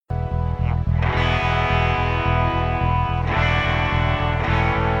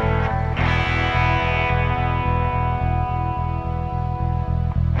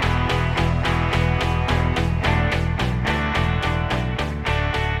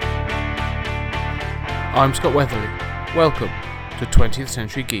I'm Scott Weatherly. Welcome to 20th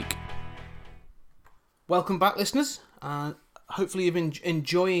Century Geek. Welcome back, listeners. Hopefully you've been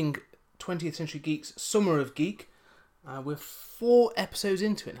enjoying 20th Century Geek's Summer of Geek. We're 4 episodes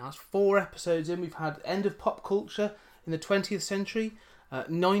into it now. It's 4 episodes in. We've had end of pop culture in the 20th century,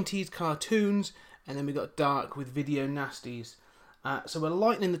 90s cartoons, and then we got dark with video nasties. So we're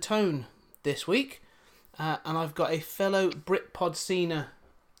lightening the tone this week, and I've got a fellow Britpod scener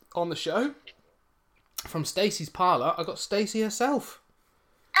on the show. From Stacey's Parlour, I got Stacey herself.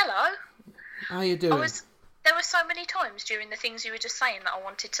 Hello. How you doing? There were so many times during the things you were just saying that I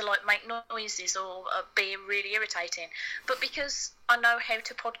wanted to make noises or be really irritating, but because I know how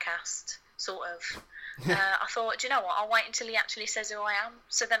to podcast, sort of, I thought, do you know what? I'll wait until he actually says who I am.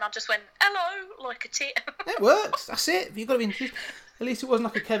 So then I just went, hello, like a tit. It works. That's it. You've got to be introduced. At least it wasn't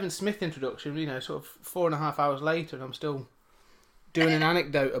like a Kevin Smith introduction. Sort of 4.5 hours later, and I'm still doing an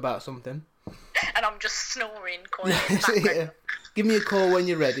anecdote about something. And I'm just snoring quietly. Yeah. Give me a call when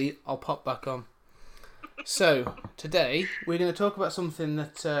you're ready. I'll pop back on. So today we're going to talk about something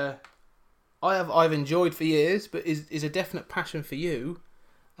that I've enjoyed for years, but is a definite passion for you.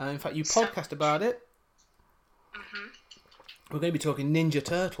 In fact, you podcast about it. Mm-hmm. We're going to be talking Ninja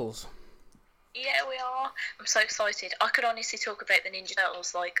Turtles. Yeah, we are. I'm so excited. I could honestly talk about the Ninja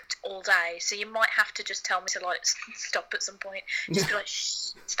Turtles all day, so you might have to just tell me to stop at some point. Just be like,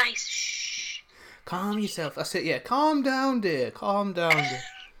 shh, Stace, shh. Calm yourself. That's it. Yeah, calm down, dear. Calm down, dear.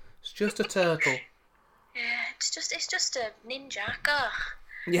 It's just a turtle. Yeah, it's just a ninja. Ugh.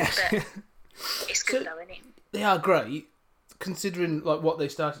 Yes. But it's good though, isn't it? They are great, considering what they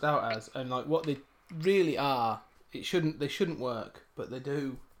started out as and what they really are. They shouldn't work, but they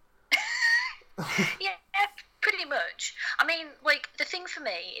do. Yeah, pretty much. I mean, the thing for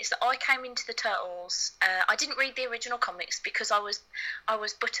me is that I came into the Turtles. I didn't read the original comics because I was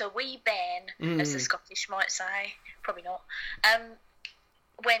but a wee bairn, as the Scottish might say. Probably not.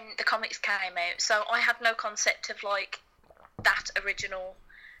 When the comics came out, so I had no concept of that original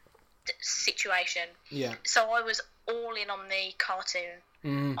situation. Yeah. So I was all in on the cartoon.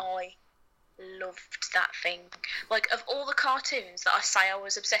 I loved that thing. Of all the cartoons that I say I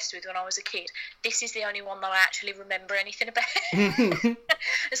was obsessed with when I was a kid, this is the only one that I actually remember anything about.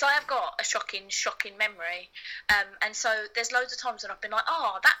 So I have got a shocking memory. And so there's loads of times when I've been like,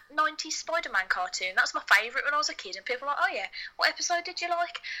 oh, that 90s Spider-Man cartoon, that's my favourite when I was a kid. And people are like, oh yeah, what episode did you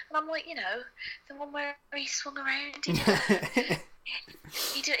like? And I'm like, the one where he swung around.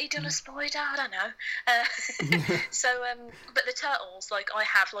 He done a spider, I don't know. So, but the Turtles, I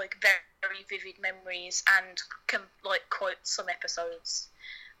have very vivid memories and can quote some episodes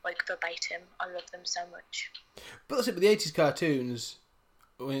verbatim. I love them so much. But that's it. But the 80s cartoons,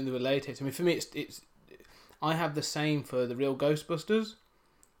 when they were late 80s, I mean, for me, it's I have the same for the real Ghostbusters.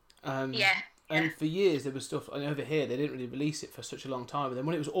 Yeah. And for years there was stuff, and over here they didn't really release it for such a long time. But then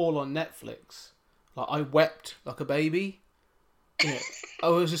when it was all on Netflix, I wept like a baby. I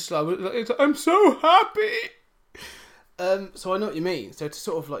was just I'm so happy. So I know what you mean. So to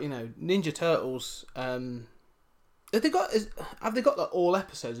sort of Ninja Turtles, have they got all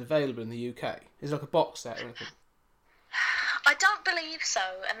episodes available in the UK? Is it a box set or anything? I don't believe so,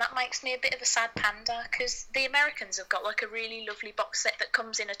 and that makes me a bit of a sad panda because the Americans have got a really lovely box set that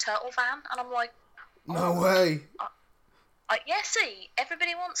comes in a turtle van, and I'm like, oh, no way. Yeah, see,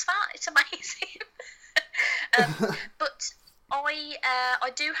 everybody wants that. It's amazing. But I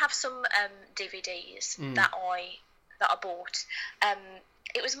do have some DVDs that I bought.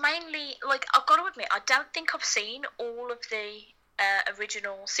 It was mainly I've got to admit, I don't think I've seen all of the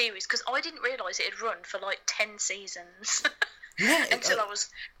original series because I didn't realise it had run for 10 seasons. Yeah, until I was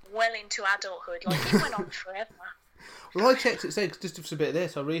well into adulthood. It went on forever. Well, I checked it. Just for a bit of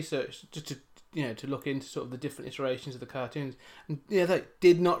this, I researched just to look into sort of the different iterations of the cartoons, and they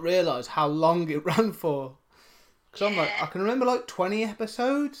did not realise how long it ran for. Because I can remember 20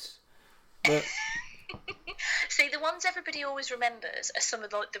 episodes, but. See, the ones everybody always remembers are some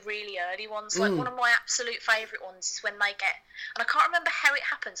of the really early ones. One of my absolute favourite ones is when they get, and I can't remember how it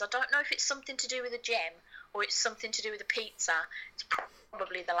happens. I don't know if it's something to do with a gem or it's something to do with a pizza. It's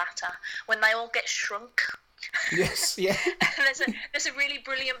probably the latter. When they all get shrunk. Yes, yeah. there's a really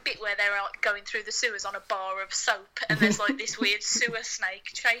brilliant bit where they're going through the sewers on a bar of soap, and there's this weird sewer snake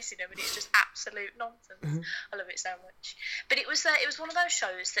chasing them, and it's just absolute nonsense. I love it so much. But it was one of those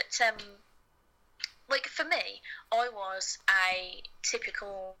shows that. For me, I was a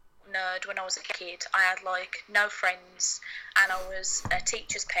typical nerd when I was a kid. I had no friends, and I was a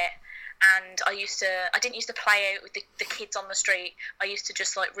teacher's pet, and I didn't used to play out with the kids on the street. I used to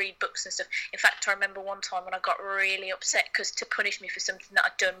just like read books and stuff. In fact, I remember one time when I got really upset because to punish me for something that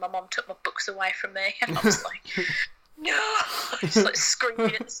I'd done, my mum took my books away from me, and I was like, no, I was like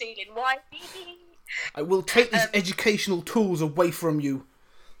screaming at the ceiling, why me? I will take these educational tools away from you.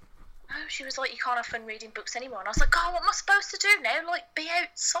 No, she was like, you can't have fun reading books anymore. And I was like, oh, what am I supposed to do now? Like, be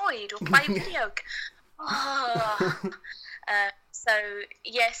outside or play video.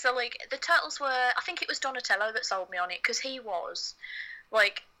 So like the Turtles were, I think it was Donatello that sold me on it, because he was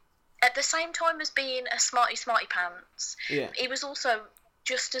like, at the same time as being a smarty pants, he was also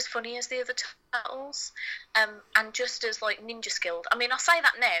just as funny as the other Turtles, and just as like ninja skilled. I mean, I say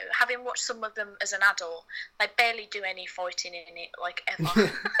that now, having watched some of them as an adult, they barely do any fighting in it, like,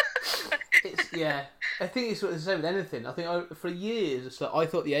 ever. I think it's the same with anything. I think for years it's like I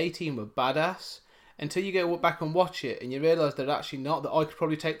thought the A-Team were badass until you go back and watch it and you realise they're actually not. That I could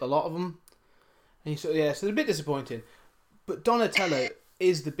probably take a lot of them. And so they're a bit disappointing. But Donatello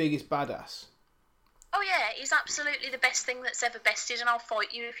is the biggest badass. Oh yeah, he's absolutely the best thing that's ever bested, and I'll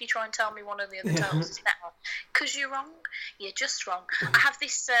fight you if you try and tell me one of the other Turtles is better. Because you're wrong. You're just wrong. I have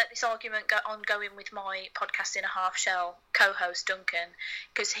this argument ongoing with my Podcast in a Half Shell co-host Duncan,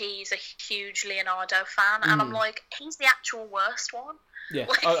 because he's a huge Leonardo fan, and I'm like, he's the actual worst one. Yeah,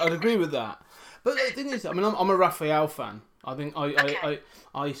 I'd agree with that. But the thing is, I mean, I'm a Raphael fan. I think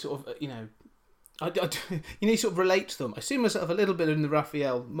I sort of, you sort of relate to them. I see myself a little bit in the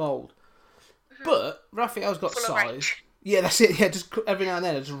Raphael mould. But Raphael's got full size. Yeah, that's it. Yeah, just every now and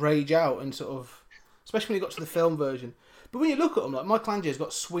then I just rage out and sort of, especially when you got to the film version. But when you look at them, like Michelangelo's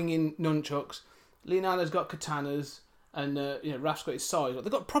got swinging nunchucks, Leonardo's got katanas, and Raph's got his size. Like,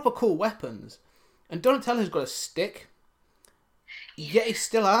 they've got proper cool weapons, and Donatello's got a stick. Yeah, he's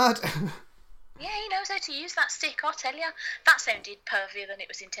still hard. Yeah, he knows how to use that stick. I'll tell you, that sounded pervier than it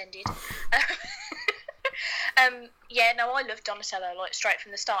was intended. I love Donatello, like, straight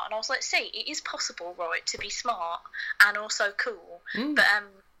from the start, and I was like, see, it is possible, right, to be smart and also cool, but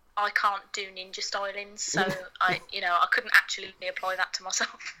I can't do ninja stylings, so I couldn't actually apply that to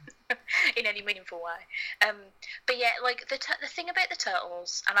myself in any meaningful way. But yeah, like, the thing about the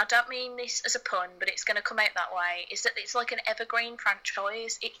Turtles, and I don't mean this as a pun, but it's going to come out that way, is that it's like an evergreen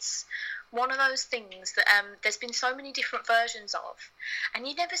franchise. It's one of those things that there's been so many different versions of, and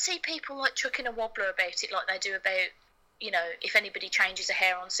you never see people like chucking a wobbler about it like they do about, if anybody changes a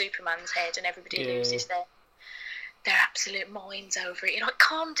hair on Superman's head and everybody loses their absolute minds over it. You're like,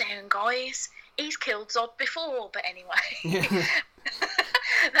 calm down, guys. He's killed Zod before, but anyway.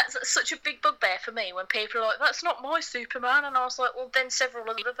 That's such a big bugbear for me when people are like, that's not my Superman, and I was like, well, then several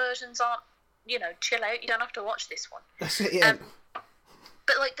other versions aren't, chill out, you don't have to watch this one. That's it, yeah.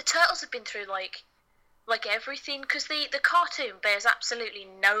 But like the Turtles have been through like everything, because the cartoon bears absolutely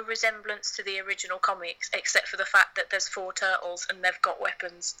no resemblance to the original comics, except for the fact that there's 4 turtles and they've got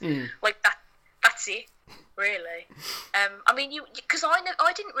weapons. Like that's it, really. I mean, because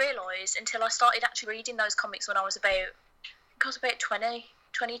I didn't realise until I started actually reading those comics when I was about 20,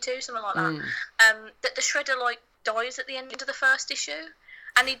 22, something like that. That the Shredder like dies at the end of the first issue.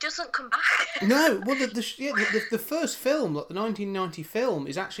 And he doesn't come back. No, well, the first film, like the 1990 film,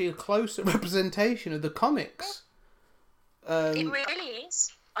 is actually a closer representation of the comics. It really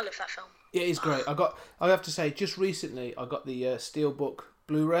is. I love that film. Yeah, it's great. I have to say, just recently, I got the Steelbook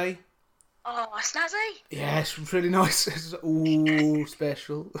Blu-ray. Oh, snazzy. Yeah, it's really nice. It's all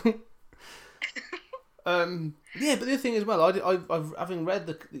special. Yeah, but the other thing as well, I've having read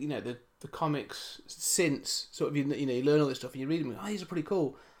the comics since, sort of, you learn all this stuff and you read them, these are pretty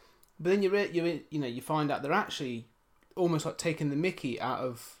cool. But then you find out they're actually almost like taking the mickey out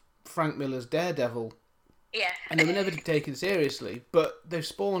of Frank Miller's Daredevil. Yeah. And they were never taken seriously, but they've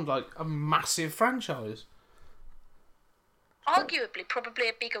spawned like a massive franchise. Arguably, probably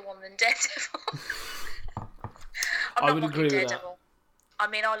a bigger one than Daredevil. I would agree with that. I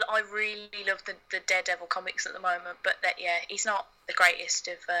mean, I really love the Daredevil comics at the moment, but he's not the greatest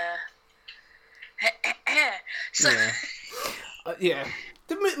of. So. Yeah.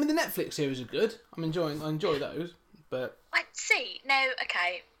 The Netflix series are good. I enjoy those, but. See now.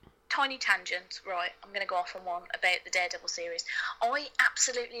 Okay, tiny tangent. Right, I'm going to go off on one about the Daredevil series. I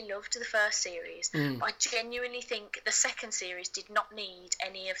absolutely loved the first series, but I genuinely think the second series did not need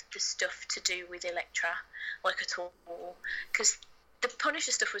any of the stuff to do with Elektra, like, at all, because the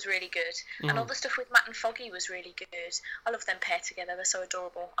Punisher stuff was really good, and all the stuff with Matt and Foggy was really good. I love them pair together; they're so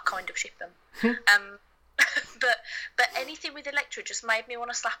adorable. I kind of ship them. But anything with Elektra just made me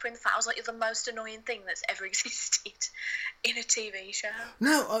want to slap her in the face. I was like, you're the most annoying thing that's ever existed in a TV show.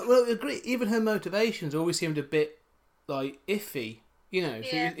 No, I agree. Even her motivations always seemed a bit like iffy. You know,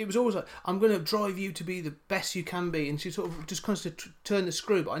 so it was always like, I'm going to drive you to be the best you can be. And she sort of just constantly turned the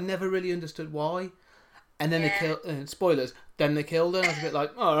screw, but I never really understood why. And then they killed, spoilers, then they killed her. And I was a bit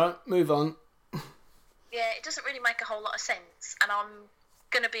like, all right, move on. Yeah, it doesn't really make a whole lot of sense. And I'm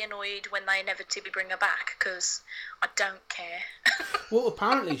going to be annoyed when they inevitably bring her back, because I don't care. Well,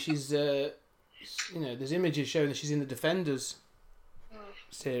 apparently she's, you know, there's images showing that she's in the Defenders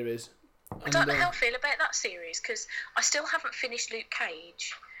series. I don't know how I feel about that series, because I still haven't finished Luke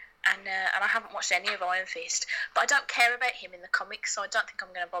Cage, and I haven't watched any of Iron Fist, but I don't care about him in the comics, so I don't think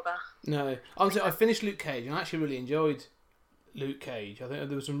I'm going to bother. No, I finished Luke Cage, and I actually really enjoyed Luke Cage. I think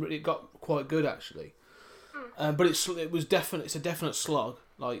there was it got quite good actually, but it's a definite slog,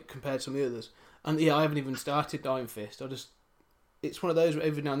 like compared to some of the others. And yeah, I haven't even started Iron Fist. It's one of those where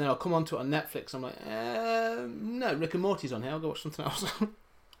every now and then I'll come onto it on Netflix. I'm like, no, Rick and Morty's on here. I'll go watch something else.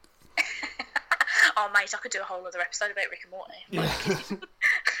 Oh, mate, I could do a whole other episode about Rick and Morty. Yeah.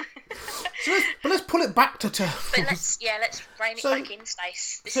 But let's pull it back to turf. But let's rein it back in,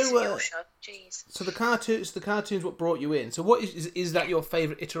 Stace. This is your show. Jeez. So the cartoons what brought you in. So what is that your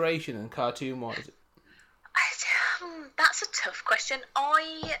favourite iteration and cartoon wise? That's a tough question.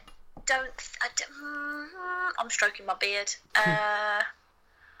 I'm stroking my beard. I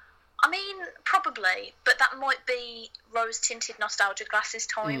mean, probably, but that might be rose-tinted nostalgia glasses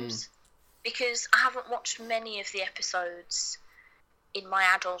times. Because I haven't watched many of the episodes in my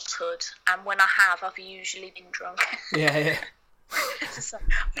adulthood, and when I have, I've usually been drunk. Yeah. So,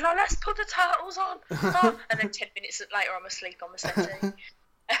 like, let's put the turtles on, and then 10 minutes later, I'm asleep on the settee.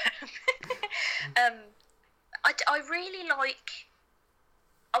 I really like.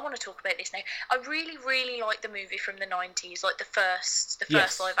 I want to talk about this now. I really, really like the movie from the 90s, like the first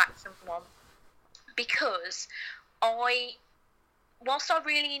live action one, because whilst I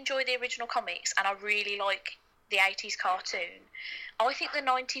really enjoy the original comics and I really like the 80s cartoon, I think the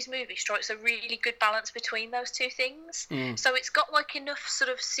 90s movie strikes a really good balance between those two things. So it's got like enough sort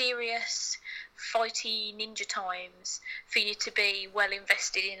of serious fighty ninja times for you to be well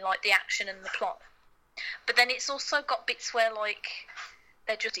invested in like the action and the plot. But then it's also got bits where like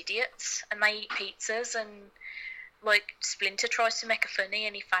they're just idiots and they eat pizzas, and like Splinter tries to make a funny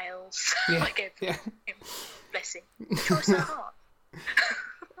and he fails. Bless him. He tries so hard.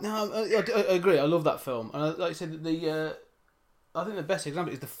 No, I agree. I love that film, and like I said, I think the best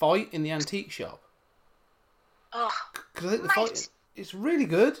example is the fight in the antique shop. Oh, because I think the fight it's really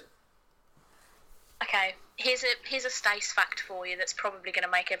good. Okay, here's a Stace fact for you that's probably going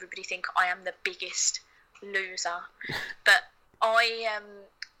to make everybody think I am the biggest loser, but I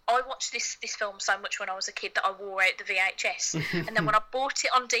watched this film so much when I was a kid that I wore out the VHS, and then when I bought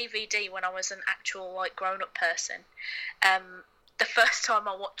it on DVD when I was an actual like grown up person, the first time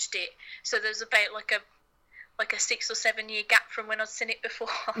I watched it, so there's about like a 6 or 7 year gap from when I'd seen it before.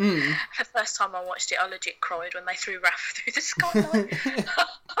 The first time I watched it, I legit cried when they threw Raph through the skyline.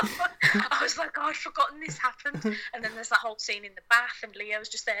 I was like, oh, I'd forgotten this happened. And then there's that whole scene in the bath, and Leo's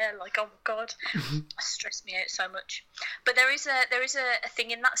just there, like, oh my god, it stressed me out so much. But there is a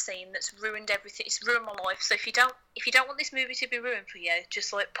thing in that scene that's ruined everything. It's ruined my life. So if you don't want this movie to be ruined for you,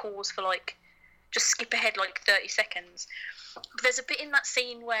 just like pause for like, just skip ahead like 30 seconds. But there's a bit in that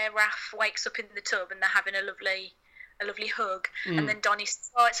scene where Raph wakes up in the tub and they're having a lovely hug, and then Donnie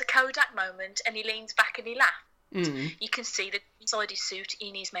says, oh, it's a Kodak moment, and he leans back and he laughs. You can see the inside his suit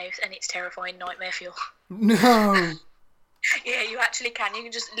in his mouth, and it's terrifying nightmare fuel. No. Yeah, you actually can. You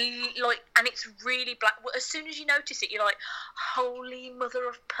can just like, and it's really black. As soon as you notice it, you're like, holy mother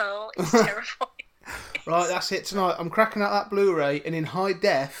of pearl, it's terrifying. Right, that's it tonight. I'm cracking out that Blu-ray, and in high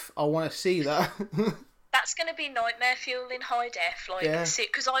def, I want to see that. That's going to be nightmare fuel in high def, like,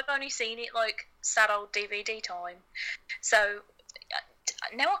 because I've only seen it like sad old DVD time. So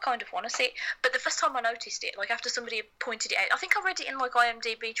now I kind of want to see it. But the first time I noticed it, like after somebody had pointed it out, I think I read it in like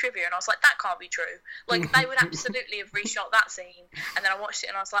IMDb trivia, and I was like, that can't be true. Like they would absolutely have reshot that scene. And then I watched it,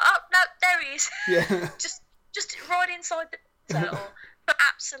 and I was like, oh no, there he is. Yeah. just right inside the turtle, but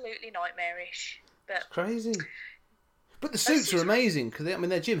absolutely nightmarish. But it's crazy. But the suits are amazing, because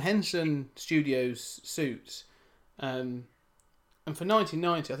they're Jim Henson Studios suits, and for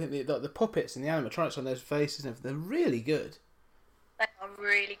 1990, I think the puppets and the animatronics on those faces and everything, they're really good. They are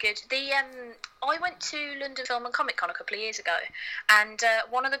really good. I went to London Film and Comic Con a couple of years ago, and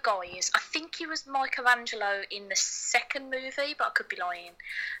one of the guys, I think he was Michelangelo in the second movie, but I could be lying.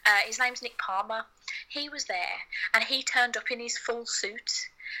 His name's Nick Palmer. He was there, and he turned up in his full suit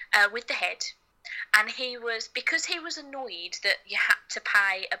with the head. And because he was annoyed that you had to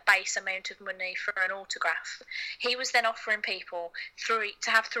pay a base amount of money for an autograph, he was then offering people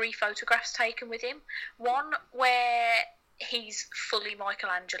to have 3 photographs taken with him. One where he's fully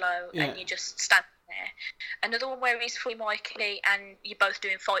Michelangelo and you're just standing there. Another one where he's fully Mikey and you're both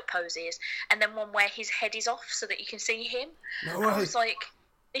doing fight poses. And then one where his head is off so that you can see him. No way. I was like,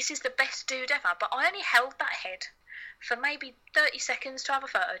 this is the best dude ever. But I only held that head for maybe 30 seconds to have a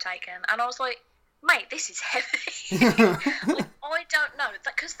photo taken. And I was like, mate, this is heavy. Like, I don't know.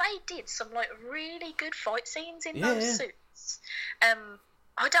 Because they did some like really good fight scenes in those suits.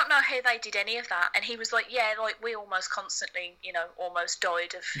 I don't know how they did any of that. And he was like, yeah, like we almost constantly, almost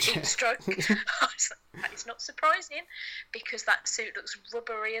died of heat stroke. I was like, that is not surprising because that suit looks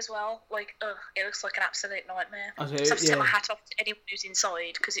rubbery as well. Like, it looks like an absolute nightmare. So I have to take my hat off to anyone who's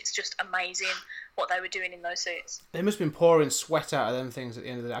inside because it's just amazing what they were doing in those suits. They must have been pouring sweat out of them things at the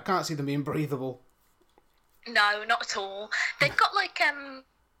end of the day. I can't see them being breathable. No, not at all. They've got like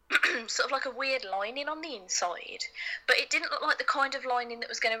sort of like a weird lining on the inside, but it didn't look like the kind of lining that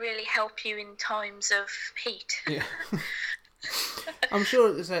was going to really help you in times of heat. Yeah. I'm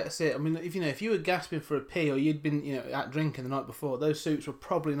sure that's it. I mean, if you were gasping for a pee or you'd been out drinking the night before, those suits were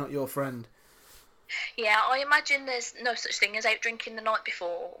probably not your friend. Yeah, I imagine there's no such thing as out drinking the night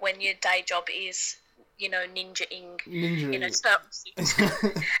before when your day job is ninja-ing. Certain suits.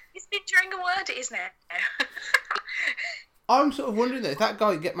 Is ninja-ing a word? It is now. I'm sort of wondering if that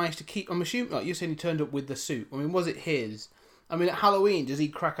guy managed to keep... I'm assuming, like you're saying, he turned up with the suit. I mean, was it his? I mean, at Halloween, does he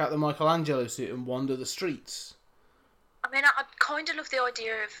crack out the Michelangelo suit and wander the streets? I mean, I kind of love the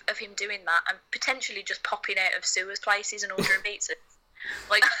idea of him doing that and potentially just popping out of sewers places and ordering pizzas.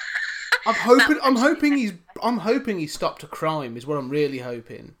 Like, I'm hoping he stopped a crime. Is what I'm really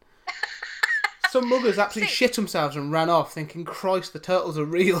hoping. Some muggers absolutely shit themselves and ran off, thinking, "Christ, the turtles are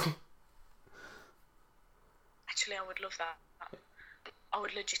real." Actually, I would love that. I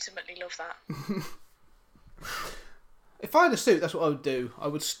would legitimately love that. If I had a suit, that's what I would do. I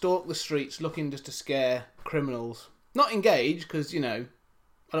would stalk the streets looking just to scare criminals. Not engage, because, I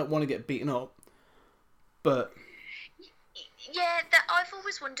don't want to get beaten up. But... Yeah, I've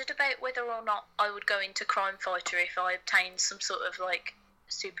always wondered about whether or not I would go into Crime Fighter if I obtained some sort of, like,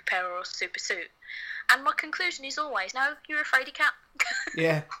 superpower or super suit. And my conclusion is always, no, you're a fraidy cat.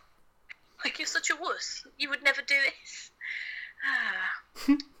 Yeah. Like, you're such a wuss. You would never do this.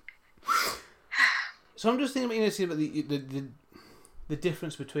 So I'm just thinking about the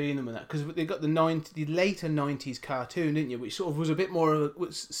difference between them and that, because they got the later 90s cartoon, didn't you, which sort of was a bit more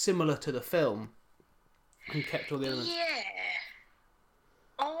was similar to the film and kept all the elements. Yeah.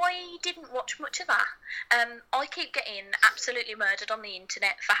 I didn't watch much of that. I keep getting absolutely murdered on the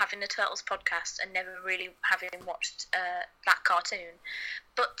internet for having the Turtles podcast and never really having watched that cartoon.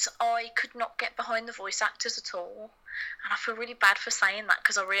 But I could not get behind the voice actors at all. And I feel really bad for saying that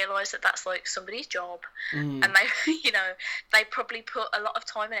because I realise that that's like somebody's job. And they, they probably put a lot of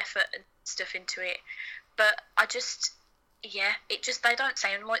time and effort and stuff into it. But I just, they don't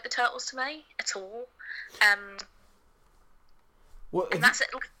sound like the Turtles to me at all. And that's it.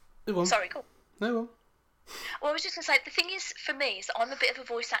 Sorry, go on. No, well. Well, I was just going to say, the thing is, for me, is that I'm a bit of a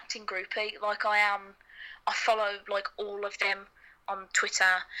voice acting groupie. Like, I follow, like, all of them on Twitter.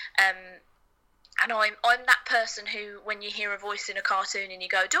 And I'm that person who, when you hear a voice in a cartoon and you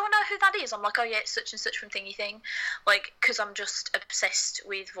go, do I know who that is? I'm like, oh, yeah, it's such and such from Thingy Thing. Like, because I'm just obsessed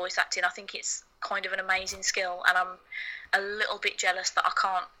with voice acting. I think it's kind of an amazing skill. And I'm a little bit jealous that I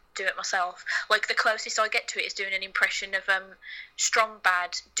can't do it myself. Like, the closest I get to it is doing an impression of Strong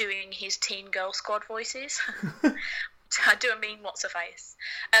Bad doing his Teen Girl Squad voices. I do a mean what's her face.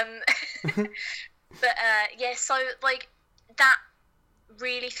 But so like that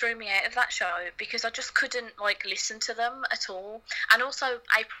really threw me out of that show because I just couldn't like listen to them at all. And also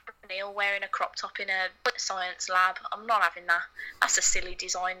April O'Neil wearing a crop top in a science lab, I'm not having that. That's a silly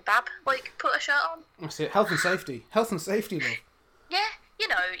design, Bab. Like, put a shirt on. That's it. Health and safety, love. Yeah.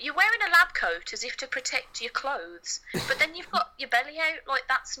 You're wearing a lab coat as if to protect your clothes, but then you've got your belly out. Like,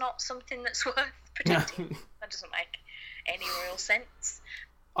 that's not something that's worth protecting. That doesn't make any real sense.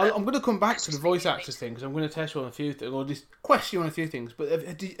 I'm going to come back to the voice actors thing, because I'm going to test you on a few things, or just question you on a few things. But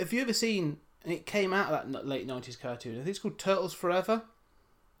have you ever seen, and it came out of that late 90s cartoon, I think it's called Turtles Forever?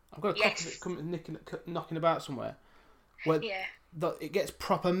 I've got a copy of it knocking about somewhere. Where it gets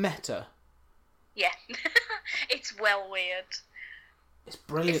proper meta. Yeah. It's well weird. It's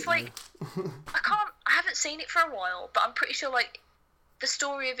brilliant. It's like, I haven't seen it for a while, but I'm pretty sure, like, the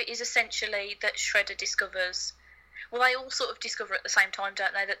story of it is essentially that Shredder discovers, well, they all sort of discover at the same time,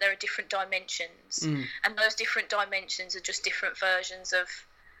 don't they, that there are different dimensions, and those different dimensions are just different versions of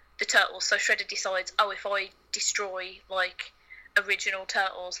the Turtles. So Shredder decides, if I destroy, like, original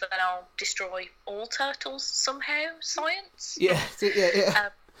Turtles, then I'll destroy all Turtles somehow. Science? Yeah.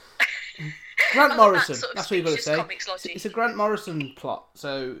 Grant Morrison. That sort of That's what you've got to say. comics logic. It's a Grant Morrison plot,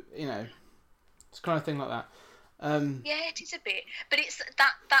 so it's kind of thing like that. Yeah, it is a bit, but it's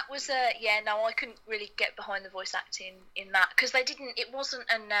that was a No, I couldn't really get behind the voice acting in that because they didn't. It wasn't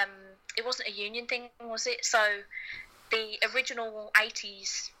a union thing, was it? So the original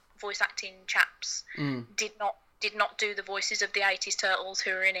 '80s voice acting chaps did not do the voices of the '80s Turtles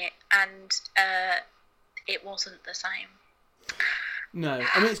who were in it, and it wasn't the same. No,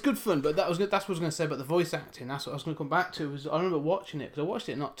 I mean it's good fun, but that's what I was going to say about the voice acting. That's what I was going to come back to. I remember watching it because I watched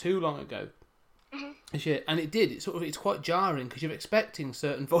it not too long ago. Mm-hmm. And it's quite jarring because you're expecting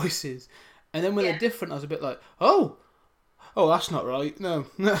certain voices, and then when they're different, I was a bit like, oh, that's not right. No.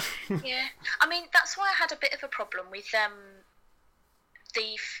 Yeah, I mean that's why I had a bit of a problem with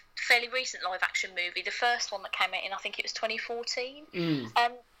the fairly recent live action movie, the first one that came out in I think it was 2014.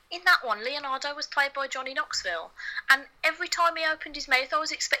 In that one, Leonardo was played by Johnny Knoxville, and every time he opened his mouth, I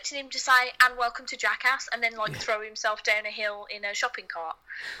was expecting him to say, "And welcome to Jackass," and then throw himself down a hill in a shopping cart.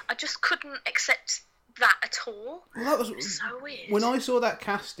 I just couldn't accept that at all. Well, that was so weird. When I saw that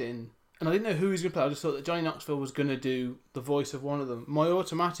casting, and I didn't know who he was going to play, I just thought that Johnny Knoxville was going to do the voice of one of them. My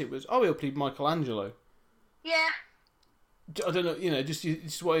automatic was, he'll play Michelangelo. Yeah. I don't know,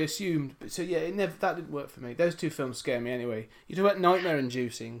 just what I assumed. But so that didn't work for me. Those two films scare me anyway. You talk about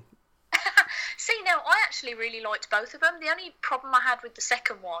nightmare-inducing. See, now I actually really liked both of them. The only problem I had with the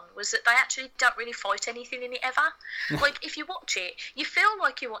second one was that they actually don't really fight anything in it ever. Like if you watch it, you feel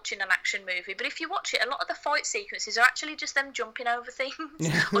like you're watching an action movie, but if you watch it, a lot of the fight sequences are actually just them jumping over things,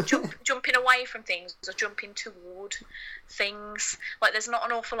 or jumping away from things, or jumping toward things. Like there's not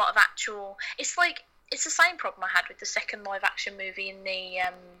an awful lot of actual. It's the same problem I had with the second live-action movie in the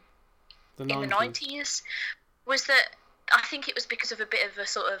 90s, was that I think it was because of a bit of a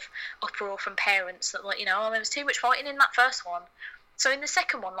sort of uproar from parents that, there was too much fighting in that first one. So in the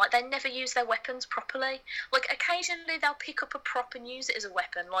second one, they never use their weapons properly. Occasionally they'll pick up a prop and use it as a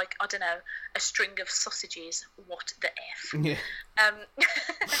weapon, I don't know, a string of sausages. What the F? Yeah.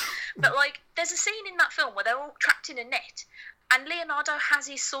 But, there's a scene in that film where they're all trapped in a net, and Leonardo has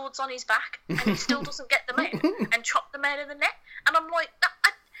his swords on his back, and he still doesn't get them out and chop them out of the net. And I'm like,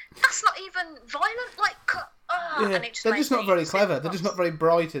 that's not even violent. And it just they're just not very clever. They're just not very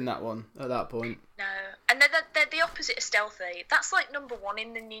bright in that one at that point. No, and they're the opposite of stealthy. That's number one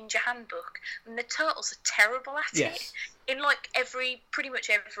in the Ninja Handbook, and the Turtles are terrible at it. In pretty much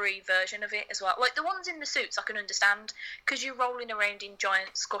every version of it as well. The ones in the suits I can understand because you're rolling around in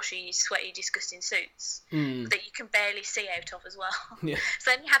giant, squashy, sweaty, disgusting suits that you can barely see out of as well. Yeah.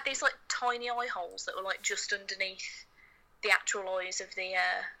 So then you had these tiny eye holes that were just underneath the actual eyes of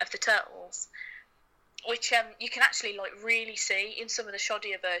the turtles, which you can actually really see in some of the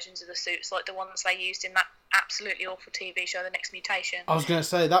shoddier versions of the suits, like the ones they used in that absolutely awful TV show, The Next Mutation. I was going to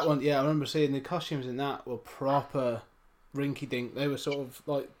say that one. Yeah, I remember seeing the costumes in that were proper rinky-dink. They were sort of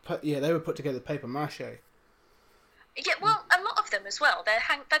they were put together paper mache. Yeah, well, a lot of them as well.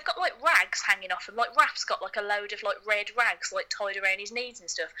 They've got rags hanging off them. Raph's got a load of red rags tied around his knees and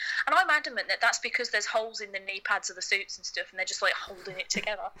stuff. And I'm adamant that that's because there's holes in the knee pads of the suits and stuff, and they're just holding it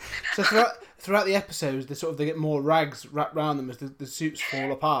together. So throughout the episodes, they get more rags wrapped around them as the suits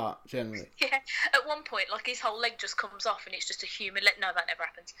fall apart. Generally. Yeah. At one point, his whole leg just comes off, and it's just a human leg. No, that never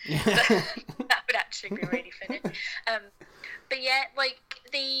happens. But that would actually be really funny. But yeah,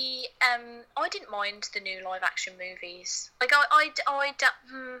 I didn't mind the new live action movies.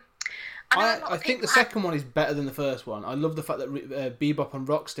 I think the second one is better than the first one. I love the fact that Bebop and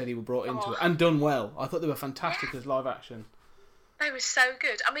Rocksteady were brought into it and done well. I thought they were fantastic as live action. They were so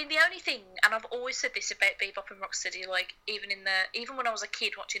good. I mean, the only thing, and I've always said this about Bebop and Rocksteady, even when I was a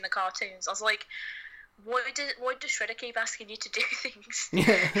kid watching the cartoons, I was like, why does Shredder keep asking you to do things?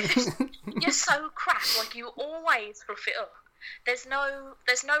 Yeah. You're so crap. You always rough it up. There's no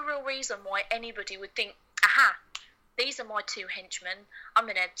real reason why anybody would think, aha, these are my two henchmen. I'm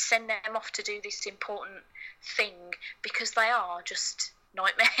going to send them off to do this important thing, because they are just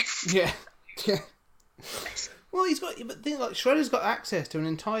nightmares. Yeah. Well, Shredder's got access to an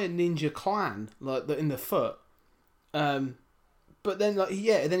entire ninja clan, in the foot. But then,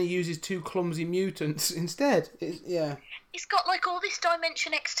 then he uses two clumsy mutants instead. He's got all this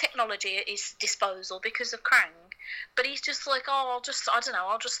Dimension X technology at his disposal because of Krang, but he's just I'll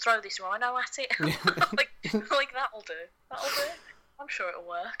just throw this rhino at it. That'll do. I'm sure it'll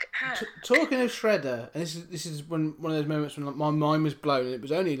work. Talking of Shredder, and this is one of those moments when my mind was blown, and it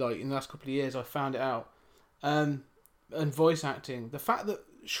was only in the last couple of years I found it out. And voice acting, the fact that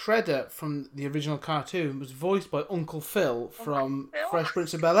Shredder from the original cartoon was voiced by Uncle Phil from Fresh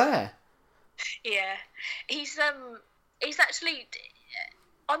Prince of Bel-Air. Yeah, he's actually.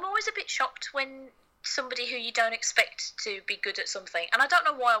 I'm always a bit shocked when somebody who you don't expect to be good at something, and I don't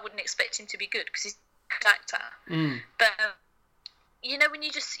know why I wouldn't expect him to be good because he's a good actor, but you know, when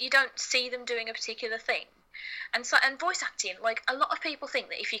you don't see them doing a particular thing. And voice acting, like, a lot of people think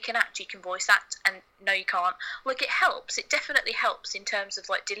that if you can act, you can voice act, and no, you can't. Like, it definitely helps in terms of,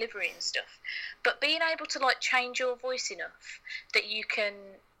 like, delivery and stuff, but being able to, like, change your voice enough that you can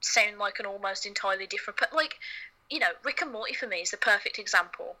sound like an almost entirely different, but, like, you know, Rick and Morty for me is the perfect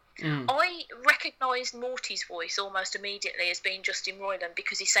example. I recognised Morty's voice almost immediately as being Justin Roiland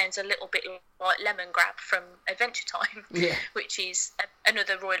because he sounds a little bit like Lemongrab from Adventure Time, which is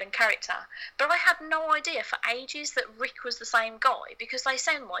another Roiland character. But I had no idea for ages that Rick was the same guy because they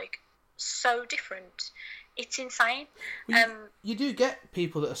sound like so different. It's insane. Well, you do get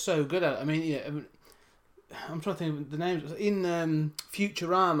people that are so good at it. I mean, yeah, I'm trying to think of the names. In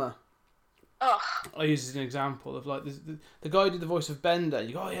Futurama, I use as an example of, like, the guy who did the voice of Bender.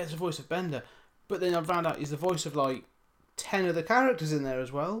 You go, oh yeah, it's the voice of Bender. But then I found out he's the voice of, like, 10 other characters in there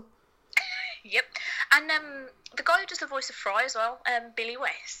as well. Yep. And the guy who does the voice of Fry as well, Billy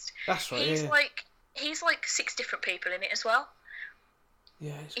West. That's right, He's like 6 different people in it as well.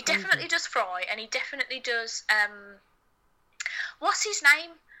 Yeah, he definitely does Fry, and he definitely does, what's his name?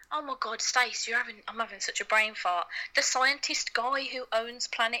 Oh my God, Stace, I'm having such a brain fart. The scientist guy who owns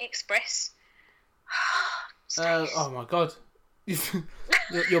Planet Express. Oh my God,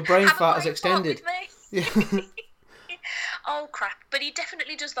 your brain fart has extended. Yeah. Oh crap! But he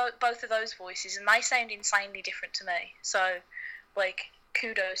definitely does both of those voices, and they sound insanely different to me. So, like,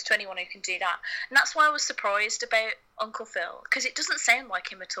 kudos to anyone who can do that. And that's why I was surprised about Uncle Phil, because it doesn't sound like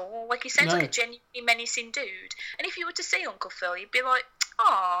him at all. Like, he sounds like a genuinely menacing dude. And if you were to see Uncle Phil, you'd be like,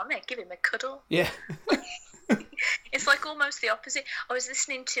 oh, man, give him a cuddle. Yeah. It's like almost the opposite. I was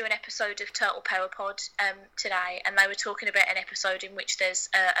listening to an episode of Turtle Power Pod today, and they were talking about an episode in which there's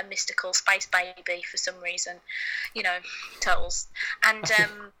a mystical space baby for some reason. You know, turtles. And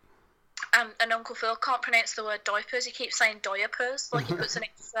Uncle Phil can't pronounce the word diapers. He keeps saying diapers, like he puts an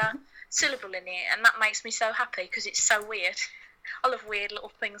extra syllable in it, and that makes me so happy because it's so weird. I love weird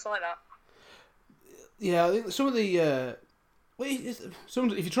little things like that. Yeah, I think some of the...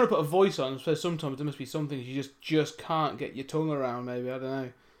 if you try to put a voice on, so sometimes there must be some things you just can't get your tongue around. Maybe, I don't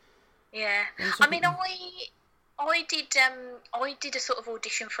know. Yeah, I mean, I did a sort of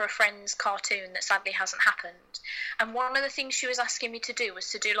audition for a friend's cartoon that sadly hasn't happened, and one of the things she was asking me to do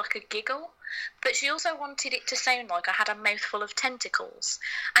was to do like a giggle, but she also wanted it to sound like I had a mouthful of tentacles,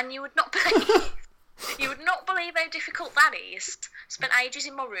 and you would not believe. You would not believe how difficult that is. Spent ages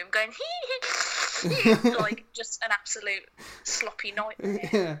in my room going like just an absolute sloppy nightmare.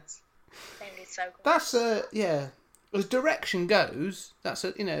 Yeah. Sounded so good. That's as direction goes, that's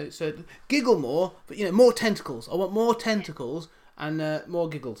it's a giggle more, but more tentacles. I want more tentacles and more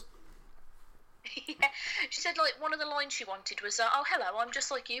giggles. Yeah. She said, like, one of the lines she wanted was, oh, hello, I'm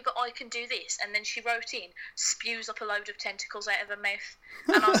just like you, but I can do this. And then she wrote in, spews up a load of tentacles out of her mouth.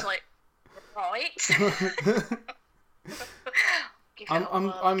 And I was like, right.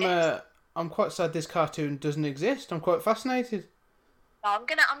 I'm quite sad this cartoon doesn't exist. I'm quite fascinated. I'm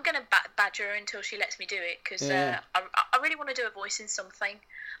gonna badger her until she lets me do it because I really want to do a voice in something.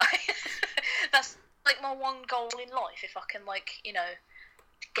 That's like my one goal in life. If I can,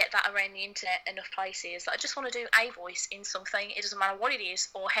 get that around the internet enough places, I just want to do a voice in something. It doesn't matter what it is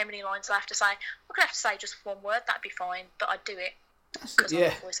or how many lines I have to say. I'm gonna have to say just one word. That'd be fine, but I'd do it because I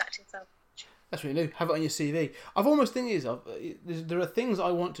love voice acting so much. That's really new. Have it on your CV. I've almost there are things I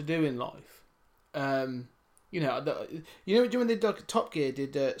want to do in life. When they did Top Gear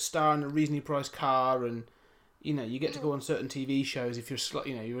did star in a reasonably priced car, and you get to go on certain TV shows if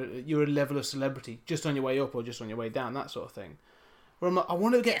you're a level of celebrity just on your way up or just on your way down, that sort of thing. Where I'm like, I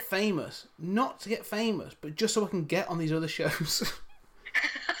want to get famous, not to get famous, but just so I can get on these other shows.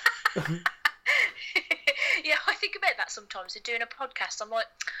 Yeah, I think about that sometimes. Doing a podcast, I'm like,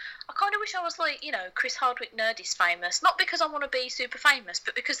 I kind of wish I was like, Chris Hardwick Nerdist famous. Not because I want to be super famous,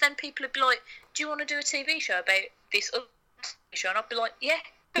 but because then people would be like, do you want to do a TV show about this other TV show? And I'd be like, yeah.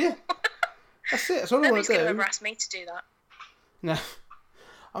 Yeah. That's it. That's all I want to do. Nobody's going to ever ask me to do that. No.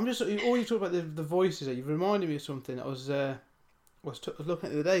 I'm just, all you talk about the voices, you've reminded me of something I was looking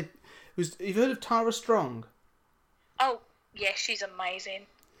at the other day. You've heard of Tara Strong? Oh, yeah, she's amazing.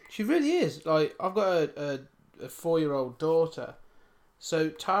 She really is. Like, I've got a 4-year-old daughter. So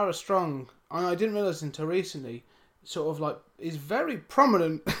Tara Strong, I didn't realise until recently, sort of like is very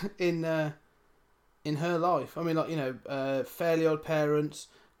prominent in her life. I mean, Fairly Odd Parents,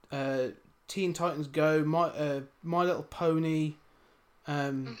 Teen Titans Go, My Little Pony.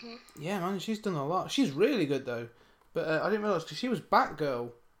 Yeah, man, she's done a lot. She's really good though. But I didn't realise because she was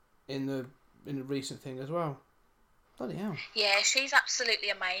Batgirl in the recent thing as well. Bloody hell. Yeah, she's absolutely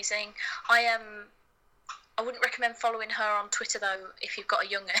amazing. I wouldn't recommend following her on Twitter though if you've got a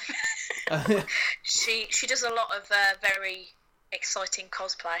young'un. She does a lot of very exciting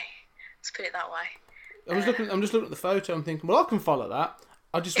cosplay. Let's put it that way. I'm just looking at the photo. I'm thinking, well, I can follow that.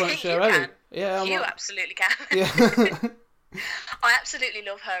 I just won't share Ellie. Yeah, you absolutely can. Yeah. I absolutely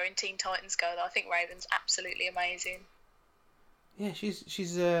love her in Teen Titans Go, though. I think Raven's absolutely amazing. Yeah,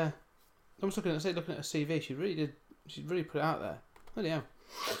 she's. I was looking at her CV. She really put it out there. Bloody hell.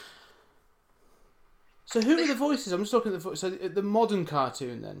 So who are the voices? I'm just looking at the modern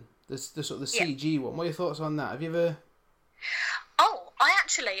cartoon then. The sort of the CG one. What are your thoughts on that? Have you ever? Oh,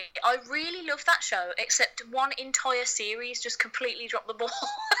 I really love that show, except one entire series just completely dropped the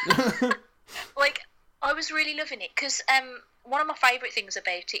ball. Like, I was really loving it, because one of my favourite things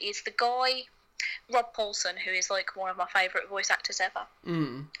about it is the guy, Rob Paulson, who is, like, one of my favourite voice actors ever.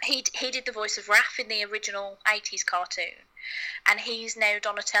 Mm. He did the voice of Raph in the original 80s cartoon, and he's now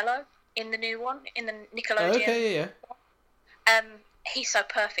Donatello in the new one, in the Nickelodeon. Okay, yeah. He's so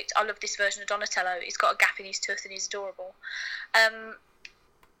perfect. I love this version of Donatello. He's got a gap in his tooth and he's adorable.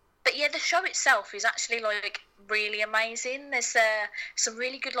 But yeah, the show itself is actually like really amazing. There's some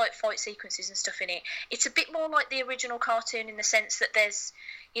really good like fight sequences and stuff in it. It's a bit more like the original cartoon in the sense that there's,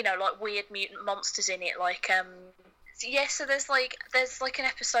 you know, like weird mutant monsters in it. Like so there's like an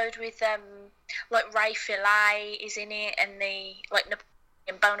episode with like Ray Fillet is in it, and the like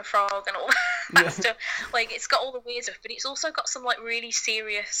and Boner Frog and all that stuff. Like, it's got all the weird stuff, but it's also got some like really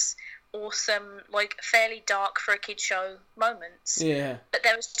serious, awesome, like fairly dark for a kid show moments. Yeah. But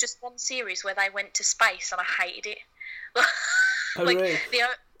there was just one series where they went to space and I hated it. Oh, like really?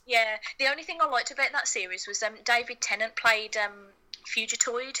 the only thing I liked about that series was David Tennant played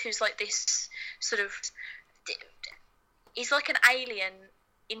Fugitoid, who's like this sort of, he's like an alien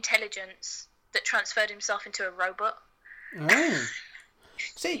intelligence that transferred himself into a robot. Oh.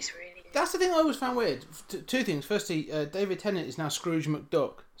 See, really that's the thing I always found weird. Two things. Firstly, David Tennant is now Scrooge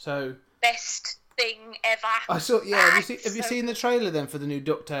McDuck. So best thing ever. I saw. Yeah, have you seen the trailer then for the new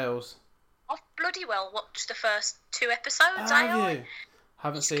DuckTales? I've bloody well watched the first 2 episodes. Have you?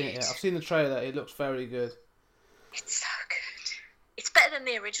 Haven't seen it yet. I've seen the trailer. It looks very good. It's so good. It's better than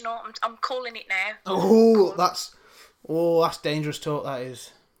the original. I'm calling it now. Oh, that's dangerous talk. That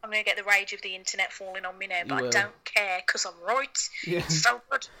is. I'm going to get the rage of the internet falling on me now, but I don't care, because I'm right. Yeah. It's so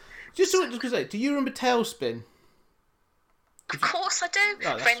good. Just going to say, do you remember Tailspin? Of course I do.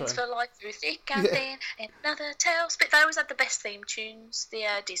 Oh, Friends right. for life through thick and thin. Another Tailspin. They always had the best theme tunes, the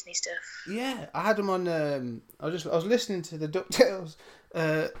Disney stuff. Yeah, I had them on. I was listening to the DuckTales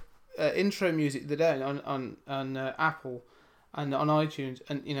intro music the other day on Apple and on iTunes,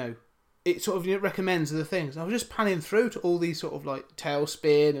 and you know. It sort of recommends the things. I was just panning through to all these sort of like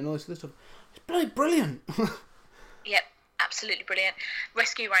Tailspin and all this other stuff. It's bloody brilliant. Yep, absolutely brilliant.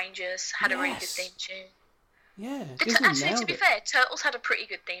 Rescue Rangers had a really good theme tune. Yeah. Actually, to be fair, Turtles had a pretty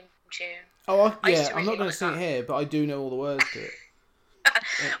good theme tune. Oh, yeah. I'm not going to sing it here, but I do know all the words to it.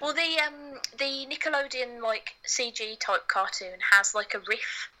 Well, the Nickelodeon like CG type cartoon has like a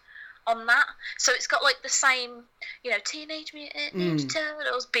riff on that, so it's got like the same, you know, Teenage Mutant Ninja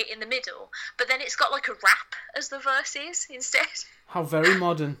Turtles bit in the middle, but then it's got like a rap as the verses instead. How very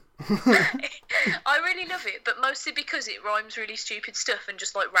modern. I really love it, but mostly because it rhymes really stupid stuff and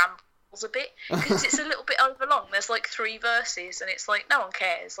just like rambles a bit, because it's a little bit overlong. There's like 3 verses and it's like no one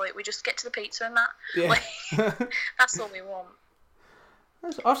cares, like we just get to the pizza and that. Yeah. Like, that's all we want.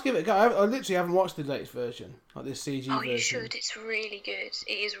 I'll just give it a go. I literally haven't watched the latest version, like this CG version. Oh, you should. It's really good.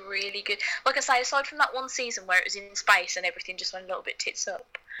 It is really good. Like I say, aside from that one season where it was in space and everything just went a little bit tits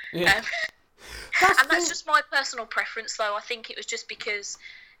up. Yeah. That's just my personal preference, though. I think it was just because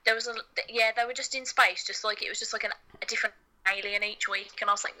they were just in space, just like it was just like a different alien each week, and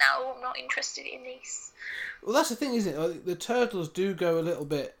I was like, no, I'm not interested in this. Well, that's the thing, isn't it? Like, the Turtles do go a little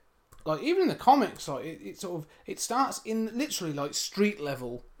bit. Like, even in the comics, like it starts in literally like street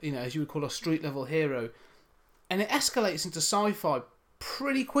level, you know, as you would call a street level hero, and it escalates into sci-fi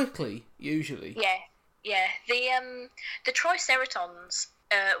pretty quickly, usually. Yeah. The Triceratons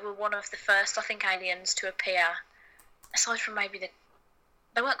were one of the first, I think, aliens to appear. Aside from maybe they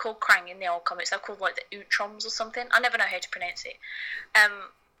weren't called Krang in the old comics. They were called like the Utroms or something. I never know how to pronounce it.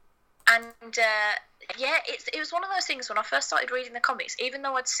 It was one of those things when I first started reading the comics, even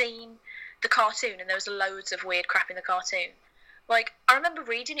though I'd seen the cartoon and there was loads of weird crap in the cartoon, like, I remember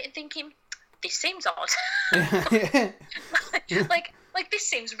reading it and thinking, this seems odd. like this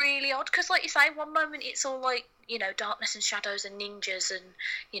seems really odd, because like you say, one moment it's all like, you know, darkness and shadows and ninjas and,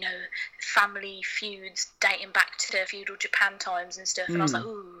 you know, family feuds dating back to feudal Japan times and stuff, and I was like,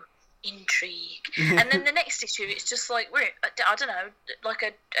 ooh, intrigue. And then the next issue, it's just like, I don't know, like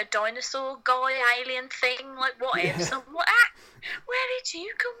a dinosaur guy, alien thing, like what ifs. I'm like, where did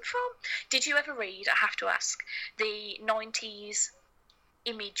you come from? Did you ever read, I have to ask, the 90s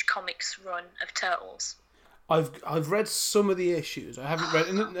Image Comics run of Turtles? I've read some of the issues. I haven't read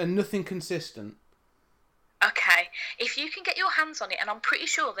and nothing consistent. Okay, if you can get your hands on it, and I'm pretty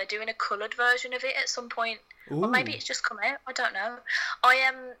sure they're doing a coloured version of it at some point, or maybe it's just come out, I don't know.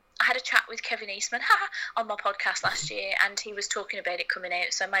 I had a chat with Kevin Eastman on my podcast last year, and he was talking about it coming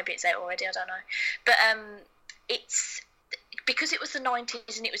out, so maybe it's out already, I don't know. But it's, because it was the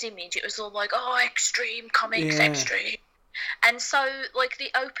 90s and it was Image, it was all like, extreme comics, extreme. And so, like, the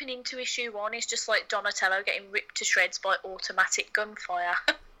opening to issue 1 is just like Donatello getting ripped to shreds by automatic gunfire.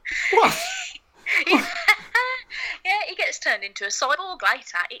 What? Yeah, he gets turned into a cyborg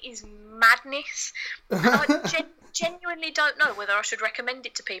later. It is madness. And I genuinely don't know whether I should recommend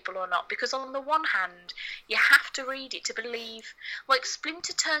it to people or not, because on the one hand, you have to read it to believe. Like,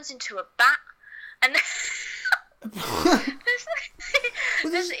 Splinter turns into a bat, and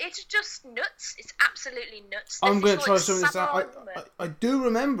it's just nuts. It's absolutely nuts. I'm going to try something this out. I do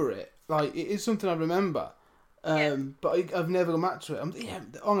remember it. Like, it is something I remember. But I've never gone back to it. I'm going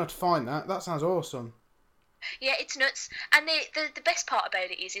to have to find that. That sounds awesome. Yeah, it's nuts. And the best part about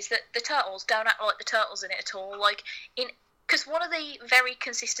it is that the Turtles don't act like the Turtles in it at all. Like, because one of the very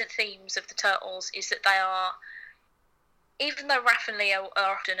consistent themes of the Turtles is that they are, even though Raph and Leo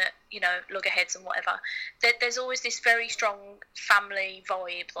are often at, loggerheads and whatever, there's always this very strong family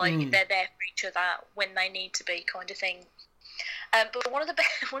vibe. Like, they're there for each other when they need to be, kind of thing. But one of the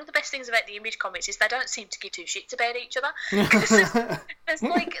best things about the Image Comics is they don't seem to give two shits about each other. there's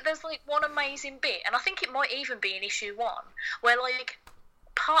like one amazing bit, and I think it might even be in issue 1, where like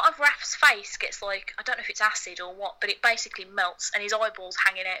part of Raph's face gets like, I don't know if it's acid or what, but it basically melts and his eyeball's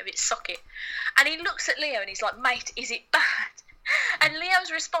hanging out of its socket. And he looks at Leo and he's like, "Mate, is it bad?" And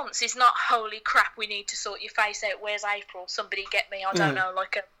Leo's response is not, "Holy crap, we need to sort your face out. Where's April? Somebody get me, I don't know,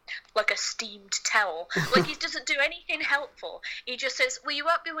 like a steamed towel." Like, he doesn't do anything helpful. He just says, "Well, you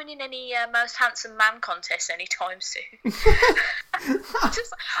won't be winning any most handsome man contests anytime soon."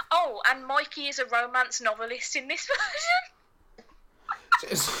 Just, and Mikey is a romance novelist in this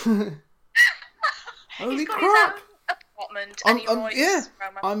version. Holy crap! His own apartment, and he writes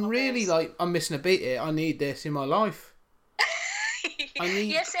romance I'm novels. really I'm missing a beat here. I need this in my life.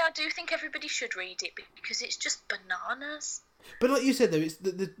 Yes, I do think everybody should read it because it's just bananas. But like you said, though, it's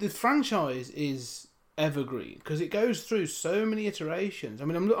the franchise is evergreen because it goes through so many iterations. I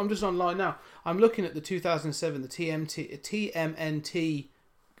mean, I'm just online now. I'm looking at the 2007, the TMNT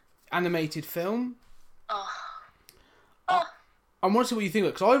animated film. I want to see what you think of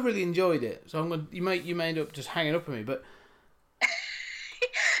it because I really enjoyed it. So you may end up just hanging up on me, but.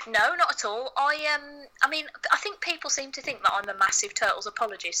 No, not at all. I mean, I think people seem to think that I'm a massive Turtles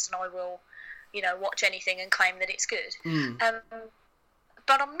apologist and I will, watch anything and claim that it's good. But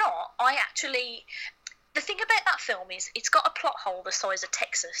I'm not. The thing about that film is it's got a plot hole the size of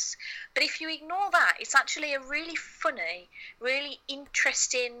Texas. But if you ignore that, it's actually a really funny, really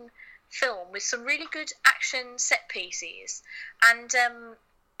interesting film with some really good action set pieces. And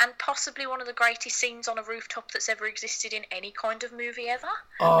possibly one of the greatest scenes on a rooftop that's ever existed in any kind of movie ever.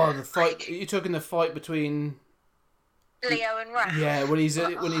 Oh, the fight! You're talking the fight between Leo and Raph. Yeah, when he's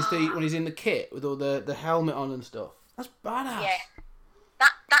in the kit with all the helmet on and stuff. That's badass. Yeah,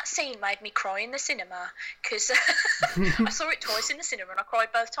 that scene made me cry in the cinema because I saw it twice in the cinema and I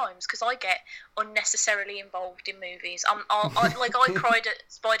cried both times because I get unnecessarily involved in movies. I cried at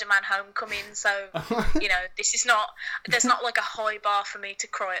Spider-Man: Homecoming, so there's not like a high bar for me to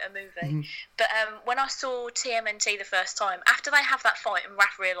cry at a movie. But when I saw TMNT the first time, after they have that fight and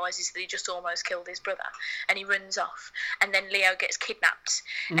Raph realises that he just almost killed his brother and he runs off, and then Leo gets kidnapped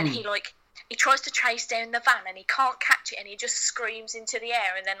and he tries to chase down the van and he can't catch it and he just screams into the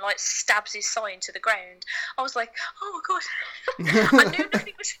air and then stabs his sign to the ground. I was like, oh my god! I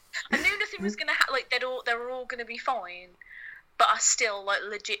knew nothing was gonna happen. Like they were all gonna be fine, but I still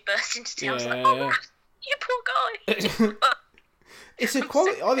legit burst into tears. I was like, oh, you poor guy. It's a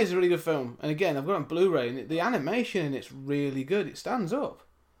quality. I think it's a really good film. And again, I've got it on Blu-ray and the animation in it's really good. It stands up.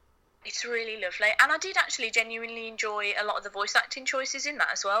 It's really lovely, and I did actually genuinely enjoy a lot of the voice acting choices in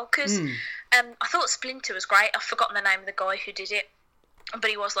that as well, because I thought Splinter was great. I've forgotten the name of the guy who did it, but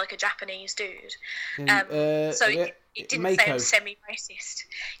he was like a Japanese dude. So it didn't sound semi-racist.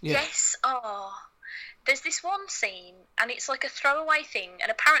 Yeah. Yes, there's this one scene, and it's like a throwaway thing, and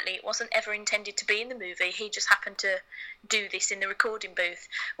apparently it wasn't ever intended to be in the movie. He just happened to do this in the recording booth,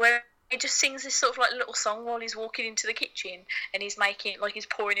 where he just sings this sort of like little song while he's walking into the kitchen, and he's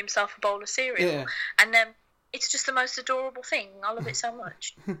pouring himself a bowl of cereal, and it's just the most adorable thing. I love it so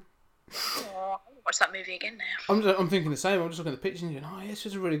much. I'll watch that movie again now. I'm thinking the same. I'm just looking at the picture and going, oh, yeah, this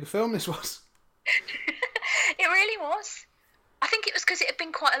was a really good film, this was. It really was. I think it was because it had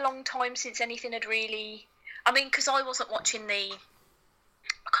been quite a long time since anything had really... I mean, because I wasn't watching I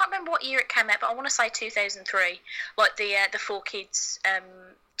can't remember what year it came out, but I want to say 2003, like the 4Kids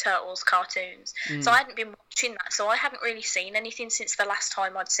Turtles cartoons. So I hadn't been watching that, so I hadn't really seen anything since the last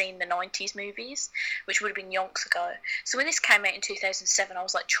time I'd seen the 90s movies, which would have been yonks ago. So when this came out in 2007, I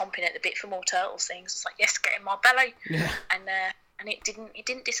was like chomping at the bit for more Turtles things. It's like, yes, get in my belly. Yeah. And it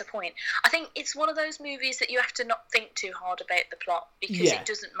didn't disappoint. I think it's one of those movies that you have to not think too hard about the plot, because it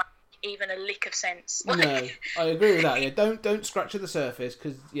doesn't make even a lick of sense. No, I agree with that. Yeah, don't scratch at the surface,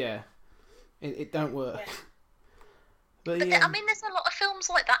 because it don't work. Yeah. But I mean, there's a lot of films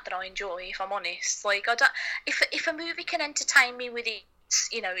like that I enjoy, if I'm honest. Like, I don't. If a movie can entertain me with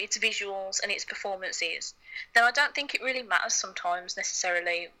its visuals and its performances, then I don't think it really matters sometimes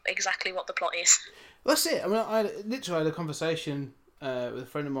necessarily exactly what the plot is. That's it. I mean, I literally had a conversation with a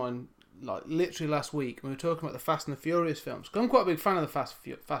friend of mine, like literally last week, and we were talking about the Fast and the Furious films. Because I'm quite a big fan of the Fast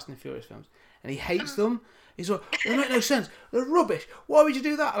and the Furious films, and he hates them. He's like, they make no sense. They're rubbish. Why would you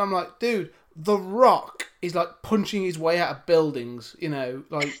do that? And I'm like, dude, The Rock is like punching his way out of buildings.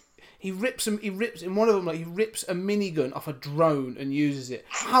 Like he rips in one of them. Like he rips a minigun off a drone and uses it.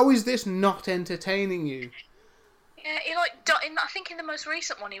 How is this not entertaining you? Yeah, I think in the most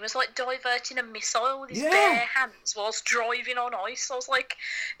recent one, he was like diverting a missile with his bare hands whilst driving on ice. I was like,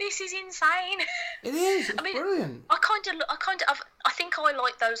 this is insane. It is. It's brilliant. I think I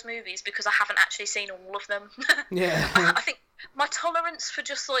like those movies because I haven't actually seen all of them. Yeah. I think my tolerance for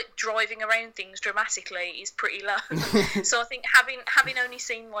just like driving around things dramatically is pretty low. So I think having only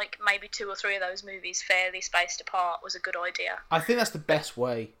seen like maybe 2 or 3 of those movies fairly spaced apart was a good idea. I think that's the best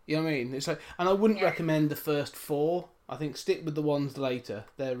way. You know what I mean? It's like, and I wouldn't recommend the first 4. I think stick with the ones later.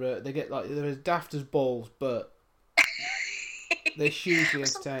 They're as daft as balls, but they're hugely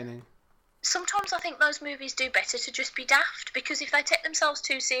entertaining. Sometimes I think those movies do better to just be daft, because if they take themselves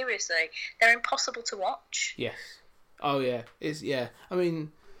too seriously, they're impossible to watch. Yes. Oh yeah, I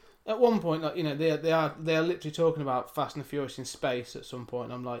mean, at one point, like they are literally talking about Fast and the Furious in space at some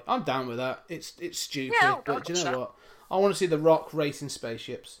point. And I'm like, I'm down with that. It's stupid, but do you know what? I want to see The Rock racing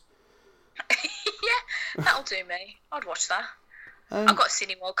spaceships. Yeah, that'll do me. I'd watch that. I've got a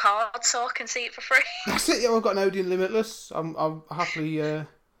Cineworld card, so I can see it for free. That's it. Yeah, I've got an Odeon Limitless. I'll happily,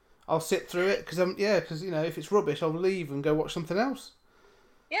 I'll sit through it because if it's rubbish, I'll leave and go watch something else.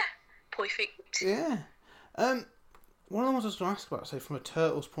 Yeah, perfect. Yeah. One of the ones I was going to ask about, so from a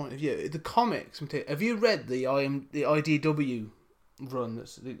Turtles point of view, the comics. Have you read the IDW run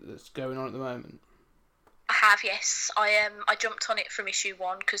that's going on at the moment? I have, yes. I jumped on it from issue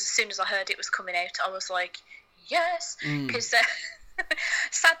 1 because as soon as I heard it was coming out, I was like, yes. Because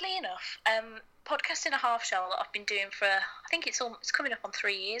sadly enough, podcasting a half shell that I've been doing for, I think it's coming up on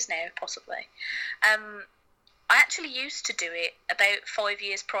 3 years now, possibly. I actually used to do it about 5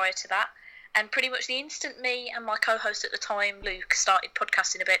 years prior to that. And pretty much the instant me and my co-host at the time, Luke, started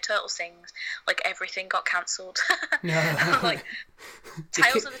podcasting about Turtles things, like everything got cancelled. Like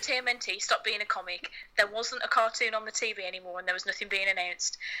Tales of the TMNT stopped being a comic. There wasn't a cartoon on the TV anymore, and there was nothing being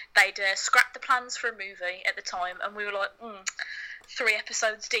announced. They'd scrapped the plans for a movie at the time, and we were like, 3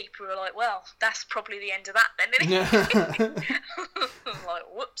 episodes deep, we were like, well, that's probably the end of that then, isn't it? Like,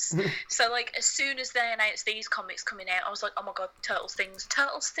 whoops. So, like, as soon as they announced these comics coming out, I was like, oh my god, Turtles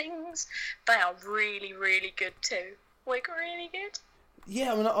things, they are really, really good too. Like, really good.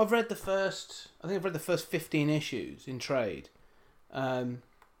 Yeah, I mean, I've read the first 15 issues in trade. And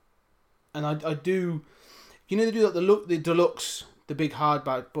I do, they do like the deluxe, the big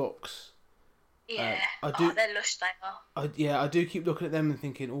hardback books. Yeah, they're lush, they are. I do keep looking at them and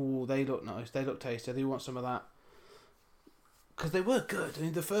thinking, oh, they look nice, they look tasty, I do want some of that. Because they were good. I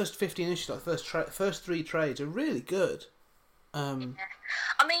mean, the first 15 issues, like first 3 trades, are really good. Yeah.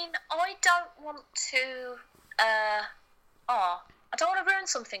 I mean, I don't want to... I don't want to ruin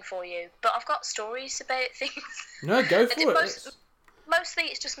something for you, but I've got stories about things. No, go for it. Mostly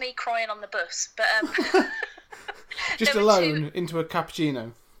it's just me crying on the bus, but... just alone into a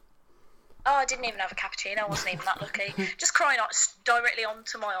cappuccino. Oh, I didn't even have a cappuccino. I wasn't even that lucky. Just crying directly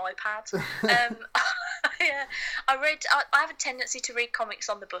onto my iPad. Yeah, I have a tendency to read comics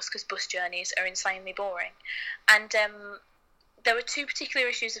on the bus because bus journeys are insanely boring. And there were 2 particular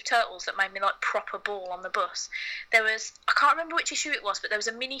issues of Turtles that made me like proper ball on the bus. I can't remember which issue it was, but there was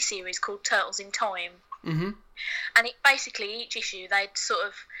a mini-series called Turtles in Time. Mm-hmm. And it basically, each issue, they'd sort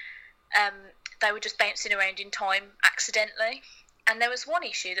of they were just bouncing around in time accidentally. And there was one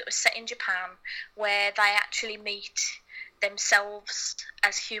issue that was set in Japan where they actually meet themselves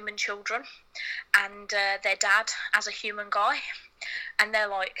as human children and their dad as a human guy. And they're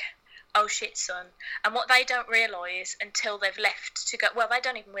like, oh shit, son. And what they don't realise until they've left to go... Well, they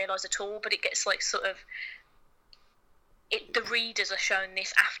don't even realise at all, but it gets like sort of... the readers are shown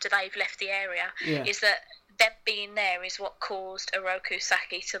this after they've left the area, is that them being there is what caused Oroku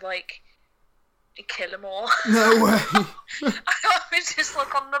Saki to, like, kill them all. No way. I was just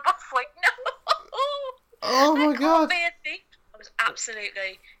like on the bus, like, no. Oh my god. I was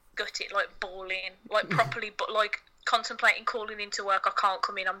absolutely gutted, like bawling, like properly, but like contemplating calling into work. I can't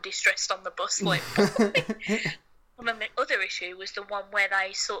come in. I'm distressed on the bus, like. And then the other issue was the one where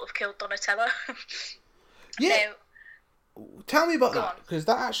they sort of killed Donatello. Yeah. Now, tell me about that, because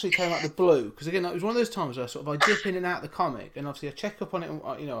that actually came out of the blue. Because again, it was one of those times where I dip in and out of the comic, and obviously I check up on it,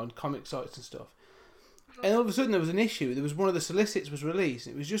 on comic sites and stuff. And all of a sudden there was an issue. There was one of the solicits was released.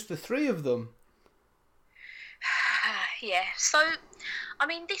 It was just the three of them. Yeah. So, I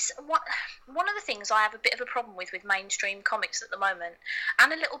mean, one of the things I have a bit of a problem with mainstream comics at the moment,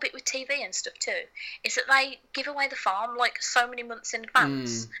 and a little bit with TV and stuff too, is that they give away the farm like so many months in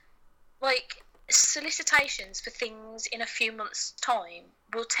advance. Like, solicitations for things in a few months' time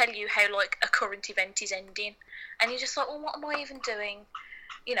will tell you how like a current event is ending, and you're just like, well, what am I even doing?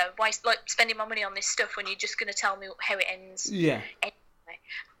 Waste like spending my money on this stuff when you're just going to tell me how it ends. Yeah. Anyway.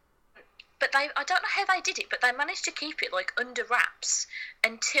 But I don't know how they did it, but they managed to keep it like under wraps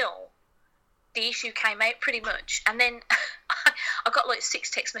until the issue came out, pretty much. And then I got like 6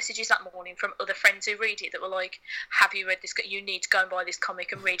 text messages that morning from other friends who read it that were like, "Have you read this? You need to go and buy this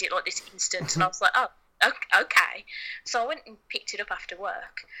comic and read it like this instant." And I was like, "Oh, okay." So I went and picked it up after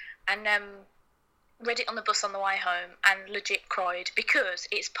work, and read it on the bus on the way home, and legit cried, because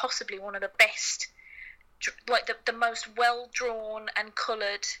it's possibly one of the best, like the most well drawn and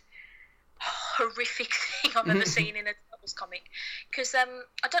coloured, horrific thing I've ever seen in a Turtles comic. Because I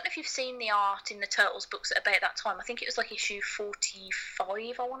don't know if you've seen the art in the Turtles books at about that time. I think it was like issue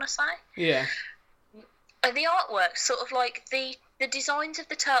 45, I want to say. Yeah. And the artwork, sort of like the designs of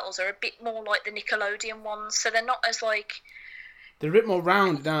the Turtles are a bit more like the Nickelodeon ones, so they're not as like... They're a bit more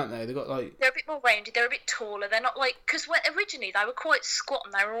rounded, aren't they? They're a bit more rounded. They're a bit taller. They're not like... Because originally they were quite squat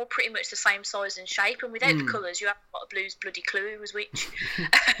and they were all pretty much the same size and shape. And without the colours, you haven't got a blues bloody clue who was which.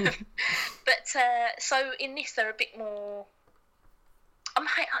 But so in this, they're a bit more...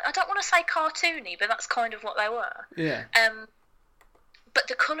 I don't want to say cartoony, but that's kind of what they were. Yeah. But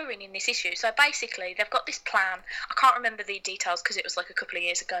the colouring in this issue, so basically they've got this plan. I can't remember the details because it was like a couple of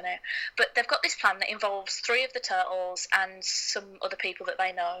years ago now, but they've got this plan that involves 3 of the Turtles and some other people that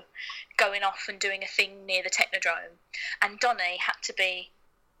they know going off and doing a thing near the Technodrome, and Donnie had to be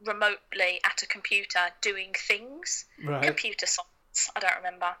remotely at a computer doing things. Right. Computer science, I don't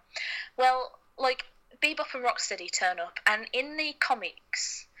remember. Well, like, Bebop and Rocksteady turn up, and in the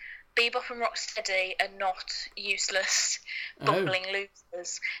comics, Bebop and Rocksteady are not useless, bumbling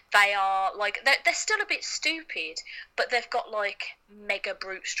losers. They are, like, they're still a bit stupid, but they've got, like, mega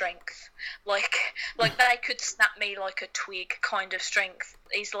brute strength. Like they could snap me like a twig kind of strength.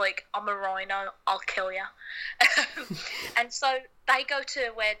 He's like, I'm a rhino, I'll kill ya. And so they go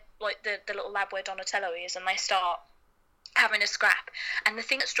to where, like, the little lab where Donatello is, and they start having a scrap. And the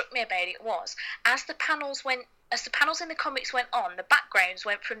thing that struck me about it was, as the panels in the comics went on, the backgrounds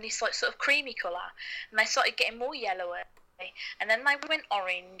went from this like sort of creamy colour, and they started getting more yellow, and then they went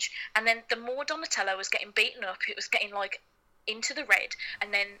orange, and then the more Donatello was getting beaten up, it was getting like into the red.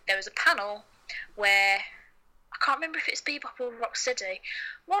 And then there was a panel where, I can't remember if it's Bebop or Rocksteady,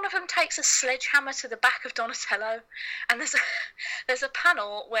 one of them takes a sledgehammer to the back of Donatello, and there's a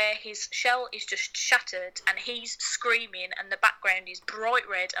panel where his shell is just shattered and he's screaming and the background is bright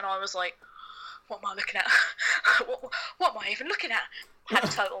red, and I was like, what am I looking at? what am I even looking at? Had a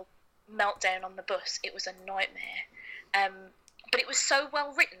total meltdown on the bus. It was a nightmare. But it was so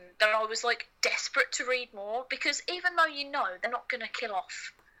well written that I was like desperate to read more, because even though you know they're not going to kill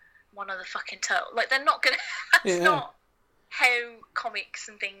off one of the fucking turtles, like they're not going to, that's not how comics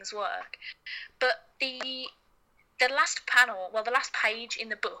and things work. But the last panel, well, the last page in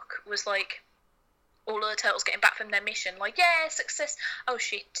the book was like all of the turtles getting back from their mission, like, yeah, success, oh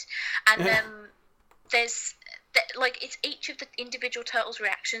shit. And there's like, it's each of the individual turtles'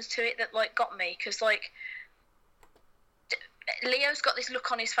 reactions to it that like got me, because like Leo's got this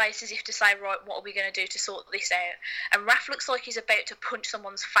look on his face as if to say, right, what are we going to do to sort this out? And Raph looks like he's about to punch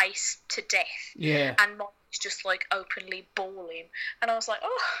someone's face to death. Yeah. And Mike's just like openly bawling. And I was like,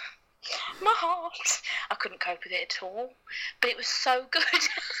 oh, My heart. I couldn't cope with it at all, but it was so good.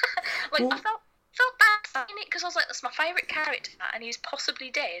 Like, I felt bad saying it because I was like, that's my favourite character, and he's possibly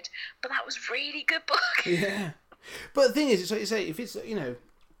dead. But that was really good book. Yeah, but the thing is, it's like you say, if it's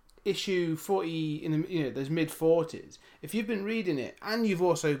issue 40 in the those mid-40s, if you've been reading it and you've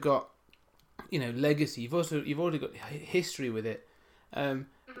also got legacy, you've already got history with it.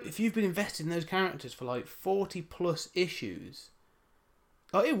 If you've been invested in those characters for like 40 plus issues,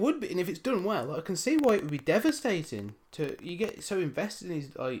 like it would be, and if it's done well, like, I can see why it would be devastating. You get so invested in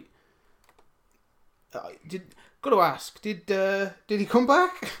these, like. Got to ask, did he come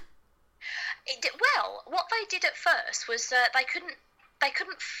back? Well, what they did at first was they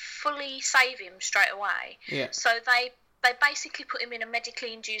couldn't fully save him straight away. Yeah. So they basically put him in a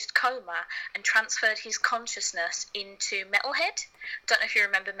medically induced coma and transferred his consciousness into Metalhead. Don't know if you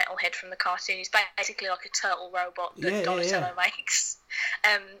remember Metalhead from the cartoon. He's basically like a turtle robot that Donatello makes.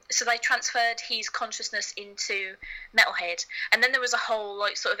 So they transferred his consciousness into Metalhead, and then there was a whole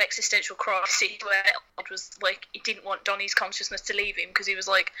like sort of existential crisis where Metalhead was like, he didn't want Donnie's consciousness to leave him because he was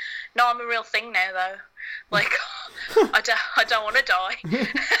like, no, I'm a real thing now though. Like, I don't want to die.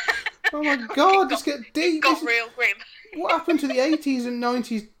 Oh my god, just get deep. It got real grim. What happened to the 80s and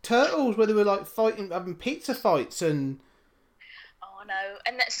 90s Turtles where they were like having pizza fights and... Oh no,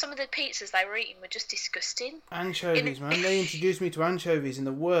 and some of the pizzas they were eating were just disgusting. Anchovies, man. They introduced me to anchovies in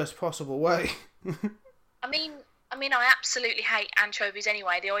the worst possible way. I mean, I absolutely hate anchovies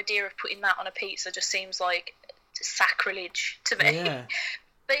anyway. The idea of putting that on a pizza just seems like sacrilege to me. Yeah.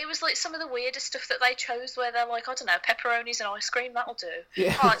 But it was like some of the weirdest stuff that they chose where they're like, I don't know, pepperonis and ice cream, that'll do.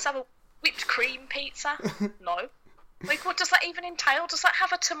 Yeah. Oh, let's have a whipped cream pizza. No. Like, what does that even entail? Does that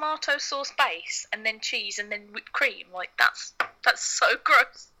have a tomato sauce base and then cheese and then whipped cream? Like, that's so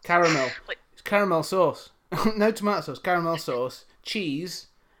gross. Caramel. It's caramel sauce. No tomato sauce, caramel sauce, cheese,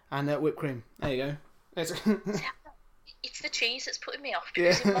 and whipped cream. There you go. It's the cheese that's putting me off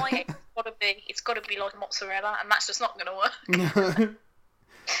because in my head it's got to be like mozzarella, and that's just not going to work.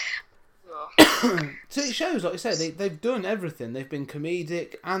 So it shows, like I said, they've done everything. They've been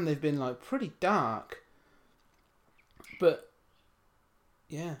comedic and they've been like pretty dark. But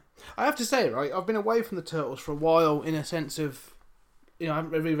yeah, I have to say, right, I've been away from the Turtles for a while in a sense of, I haven't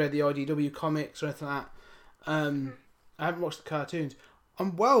really read the IDW comics or anything like that. I haven't watched the cartoons.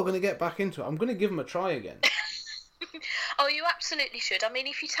 I'm going to get back into it. I'm going to give them a try again. Oh, you absolutely should. I mean,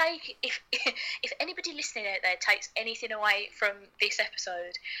 if anybody listening out there takes anything away from this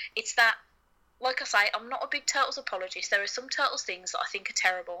episode, it's that, like I say, I'm not a big Turtles apologist. There are some Turtles things that I think are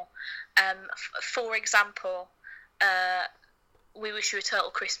terrible. For example, We Wish You a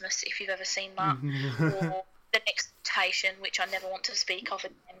Turtle Christmas, if you've ever seen that, or The Next Temptation, which I never want to speak of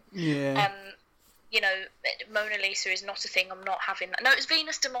again. Yeah. Mona Lisa is not a thing. I'm not having that. No, it was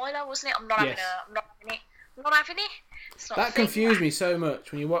Venus de Milo, wasn't it? I'm not having it. I'm not having it. It's not that confused me so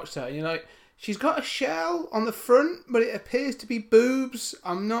much when you watch that. And you're like, she's got a shell on the front, but it appears to be boobs.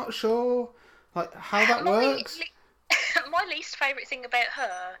 I'm not sure, like, how that works. My least favourite thing about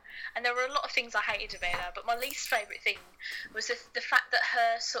her, and there were a lot of things I hated about her, but my least favourite thing was the fact that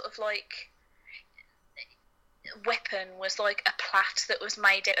her sort of like weapon was like a plait that was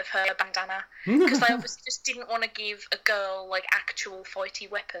made out of her bandana, because they obviously just didn't want to give a girl like actual fighty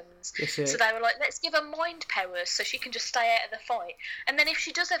weapons. So they were like, let's give her mind powers so she can just stay out of the fight, and then if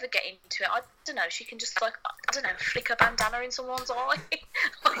she does ever get into it, I don't know, she can just like, I don't know, flick a bandana in someone's eye.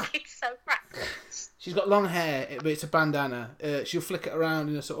 Like, it's so crap. She's got long hair, but it's a bandana. She'll flick it around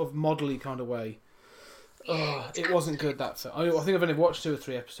in a sort of modelly kind of way. Yeah, it wasn't good, that film. I think I've only watched 2 or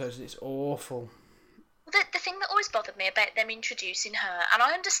 3 episodes and it's awful. The thing that always bothered me about them introducing her, and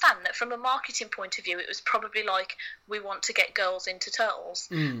I understand that from a marketing point of view, it was probably like, we want to get girls into Turtles,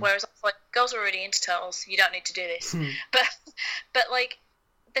 whereas I was like, girls are already into Turtles, you don't need to do this. But like,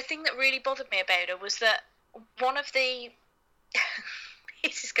 the thing that really bothered me about her was that one of the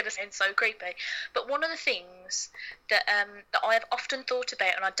this is going to sound so creepy, but one of the things that I have often thought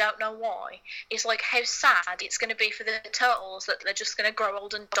about, and I don't know why, is like how sad it's going to be for the Turtles that they're just going to grow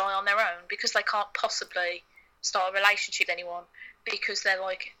old and die on their own because they can't possibly start a relationship with anyone because they're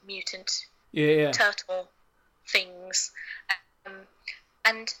like mutant turtle things.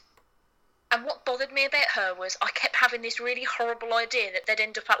 And what bothered me about her was I kept having this really horrible idea that they'd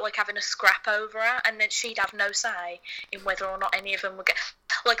end up like having a scrap over her, and then she'd have no say in whether or not any of them would get.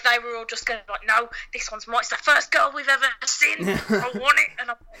 Like, they were all just going to be like, no, this one's mine. It's the first girl we've ever seen. I want it. And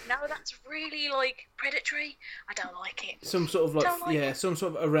I'm like, no, that's really like predatory. I don't like it. Some sort of some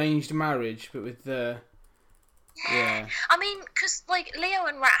sort of arranged marriage, but with Yeah. I mean, because like Leo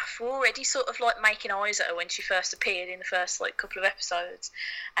and Raph were already sort of like making eyes at her when she first appeared in the first like couple of episodes,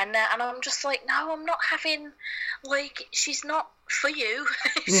 and I'm just like, no, I'm not having, like, she's not for you.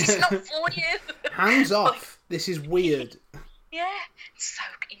 She's not for you. Hands off. This is weird. Yeah, it's so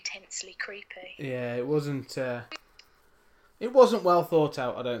intensely creepy. Yeah, it wasn't. It wasn't well thought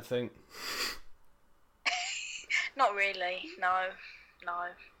out, I don't think. Not really. No.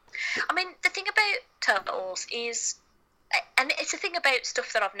 I mean, the thing about Turtles is, and it's a thing about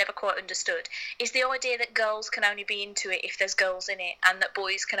stuff that I've never quite understood, is the idea that girls can only be into it if there's girls in it, and that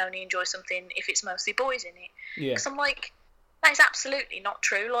boys can only enjoy something if it's mostly boys in it. Yeah. Because I'm like, that is absolutely not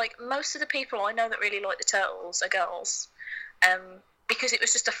true. Like, most of the people I know that really like the Turtles are girls, because it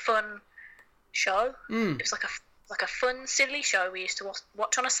was just a fun show. It was like a fun, silly show we used to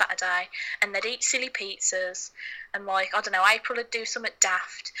watch on a Saturday, and they'd eat silly pizzas, and like, I don't know, April would do something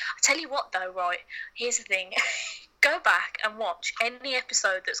daft. I tell you what though, right, here's the thing. Go back and watch any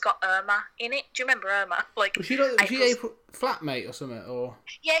episode that's got Irma in it. Do you remember Irma? Like, was she April's flatmate or something? Or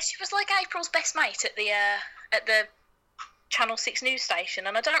yeah, she was like April's best mate at the Channel 6 news station,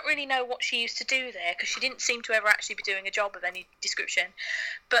 and I don't really know what she used to do there, because she didn't seem to ever actually be doing a job of any description.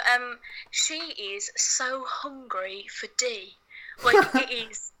 But she is so hungry for D. Like, it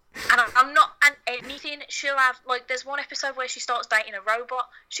is. And I'm not, and anything she'll have, like, there's one episode where she starts dating a robot.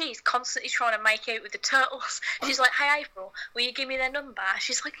 She's constantly trying to make out with the turtles. She's like, hey, April, will you give me their number?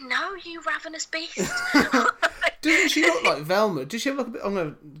 She's like, no, you ravenous beast. Didn't she look like Velma? Did she look a bit, I'm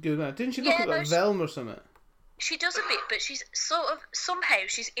going to Google that. Didn't she look like Velma or something? She does a bit, but she's sort of, somehow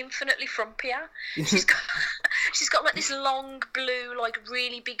she's infinitely frumpier. She's got like this long blue, like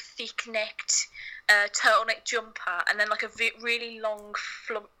really big thick necked turtleneck jumper, and then like a really long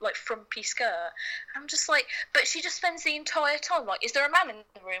frumpy skirt. And I'm just like, but she just spends the entire time like, is there a man in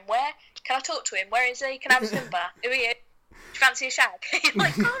the room? Where can I talk to him? Where is he? Can I have his number? Who are you? Do you fancy a shag? You're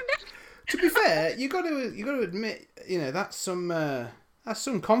like, oh no. To be fair, you got to admit, that's some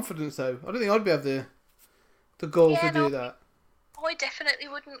confidence though. I don't think I'd be able the goal to do that. I definitely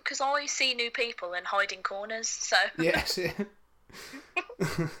wouldn't, because I see new people and hide in corners, so... Yes, yeah.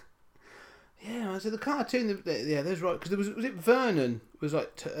 Yeah, so the cartoon, yeah, that's right, because was it Vernon? Was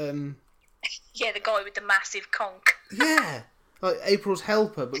like... yeah, the guy with the massive conch. Yeah, like April's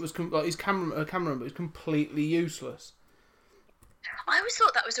helper, but was like his cameraman, but was completely useless. I always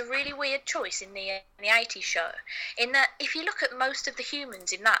thought that was a really weird choice in the 80s show, in that if you look at most of the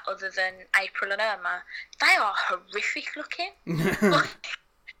humans in that, other than April and Irma, they are horrific looking.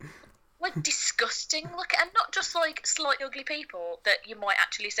 like disgusting looking, and not just like slightly ugly people that you might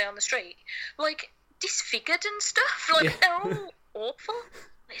actually see on the street, like disfigured and stuff. Like, they're all awful.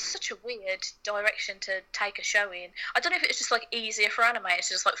 It's such a weird direction to take a show in. I don't know if it's just like easier for animators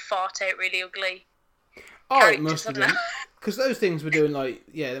to just like fart out really ugly. Oh, it must have been. Because those things were doing like,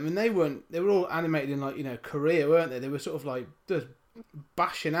 I mean, they were all animated in like, Korea, weren't they? They were sort of like just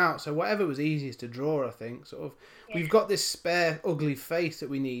bashing out. So whatever was easiest to draw, I think, sort of, we've got this spare ugly face that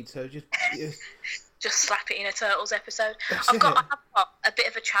we need, so just slap it in a Turtles episode. I've got a bit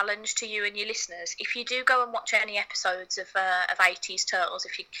of a challenge to you and your listeners. If you do go and watch any episodes of 80s Turtles,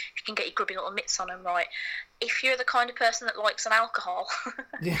 if you can get your grubby little mitts on them right, if you're the kind of person that likes an alcohol...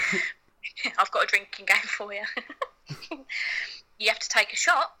 Yeah. I've got a drinking game for you. You have to take a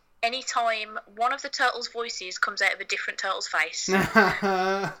shot anytime one of the turtles' voices comes out of a different turtle's face.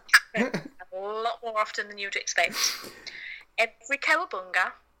 A lot more often than you'd expect. Every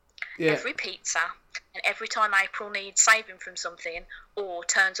cowabunga, every pizza, and every time April needs saving from something or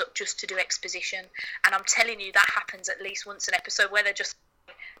turns up just to do exposition. And I'm telling you, that happens at least once an episode, where they just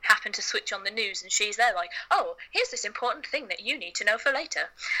happen to switch on the news and she's there like, oh, here's this important thing that you need to know for later.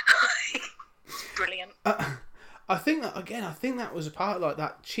 It's brilliant. I think that was a part of like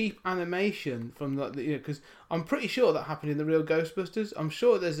that cheap animation from like because I'm pretty sure that happened in the real Ghostbusters. I'm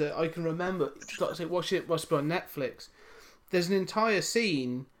sure I can remember, like I say, watch it on Netflix. There's an entire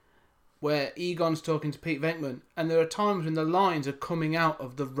scene where Egon's talking to Pete Venkman, and there are times when the lines are coming out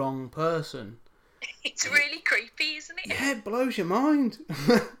of the wrong person. It's really creepy, isn't it? Yeah, it blows your mind.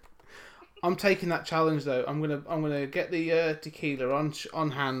 I'm taking that challenge though. I'm gonna get the tequila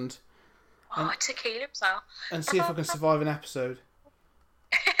on hand. Tequila himself. And see if I can survive an episode.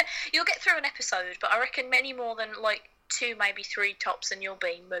 You'll get through an episode, but I reckon many more than like 2, maybe 3 tops, and you'll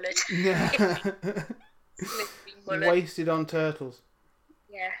be mullered. Yeah. Wasted on turtles.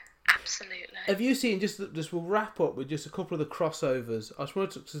 Yeah, absolutely. Have you seen, just we'll wrap up with just a couple of the crossovers. I just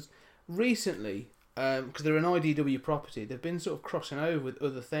wanted to, recently, because they're an IDW property, they've been sort of crossing over with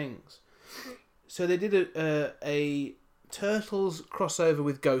other things. So they did a Turtles crossover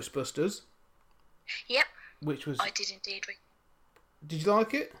with Ghostbusters. Yep. which was... I did indeed read. Did you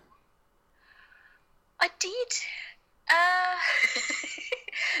like it? I did.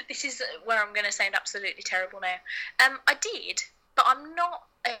 This is where I'm going to sound absolutely terrible now. I did, but I'm not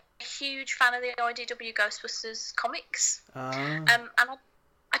a huge fan of the IDW Ghostbusters comics. And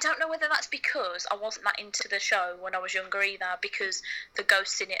I don't know whether that's because I wasn't that into the show when I was younger either, because the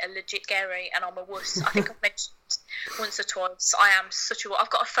ghosts in it are legit scary and I'm a wuss. I think I've mentioned once or twice, I am such a... I've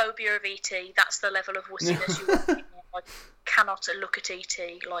got a phobia of E.T. That's the level of wussiness you want. I cannot look at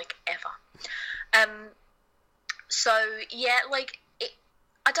E.T. like ever. So yeah, like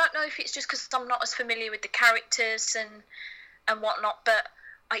I don't know if it's just because I'm not as familiar with the characters and whatnot, but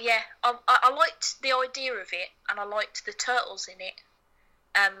I liked the idea of it, and I liked the turtles in it.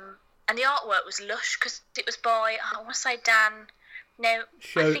 And the artwork was lush because it was by, I want to say Dan. No,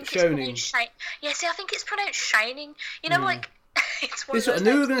 I think it's pronounced Shane. Yeah, see, I think it's pronounced Shining. You know, like it's one of those. I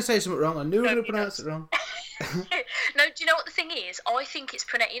knew we were going to say something wrong. I knew we were going to pronounce it wrong. No, do you know what the thing is? I think it's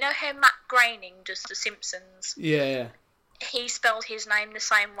pronounced. You know how Matt Groening does The Simpsons? Yeah. He spelled his name the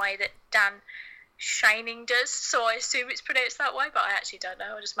same way that Dan Shining does, so I assume it's pronounced that way, but I actually don't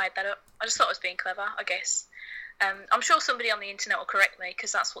know. I just made that up. I just thought I was being clever, I guess. I'm sure somebody on the internet will correct me,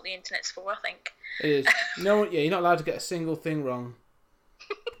 because that's what the internet's for, I think. It is. No, yeah, you're not allowed to get a single thing wrong.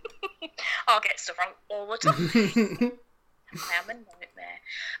 I'll get stuff wrong all the time. I am a nightmare.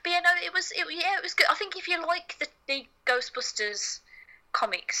 But yeah, no, it was good. I think if you like the Ghostbusters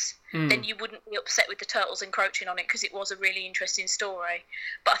comics, then you wouldn't be upset with the turtles encroaching on it, because it was a really interesting story.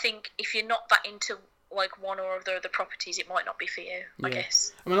 But I think if you're not that into like one or other of the properties, it might not be for you, I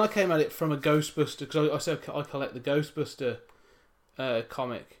guess. I mean, I came at it from a Ghostbuster, because I collect the Ghostbuster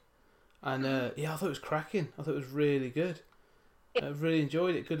comic, and I thought it was cracking. I thought it was really good. I really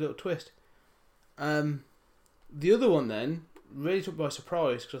enjoyed it. Good little twist. The other one then really took me by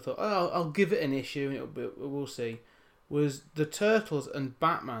surprise, because I thought, I'll give it an issue and we'll see. Was the Turtles and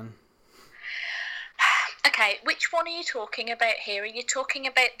Batman. Okay, which one are you talking about here? Are you talking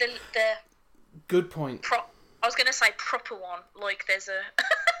about the Good point. I was going to say proper one, like there's a...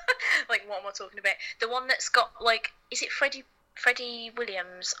 like, what am I talking about? The one that's got, like... Is it Freddie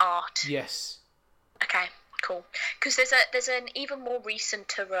Williams art? Yes. Okay, cool. Because there's an even more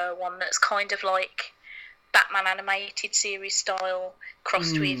recenter one that's kind of like Batman animated series style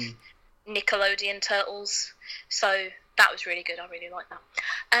crossed with Nickelodeon Turtles. So that was really good. I really like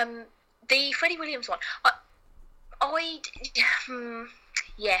that. The Freddie Williams one, I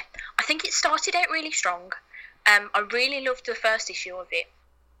think it started out really strong. I really loved the first issue of it,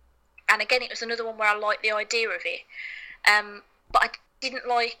 and again, it was another one where I liked the idea of it, but I didn't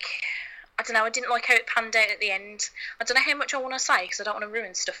like how it panned out at the end. I don't know how much I want to say, because I don't want to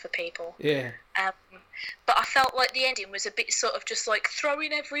ruin stuff for people. Yeah. But I felt like the ending was a bit sort of just like throw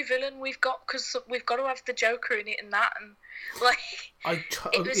in every villain we've got, because we've got to have the Joker in it and that, and like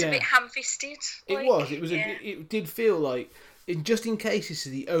it was a bit ham-fisted. It was. It was. It did feel like, just in case this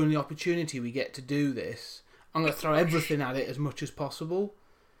is the only opportunity we get to do this, I'm going to throw everything at it as much as possible.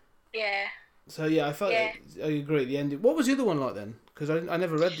 Yeah. So yeah, I felt. I agree. The ending. What was the other one like then? Because I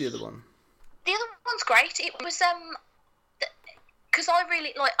never read the other one. The other one's great. It was because I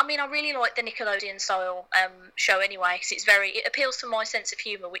really like the Nickelodeon style show anyway, because it appeals to my sense of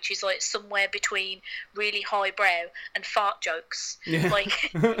humour, which is like somewhere between really highbrow and fart jokes,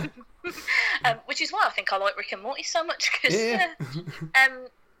 like, which is why I think I like Rick and Morty so much. Cause,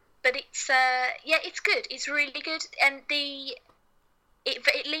 but it's it's good. It's really good, and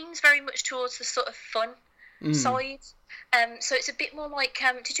it leans very much towards the sort of fun side. So it's a bit more like,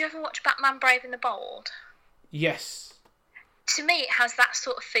 did you ever watch Batman Brave and the Bold? Yes. To me, it has that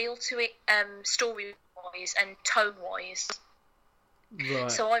sort of feel to it, story-wise and tone-wise.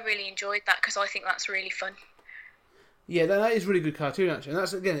 Right. So I really enjoyed that, because I think that's really fun. Yeah, that is really good cartoon, actually. And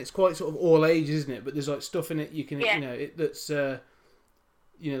that's, again, it's quite sort of all ages, isn't it? But there's like stuff in it you can, that's, like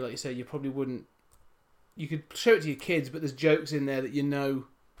you say, you probably wouldn't... You could show it to your kids, but there's jokes in there that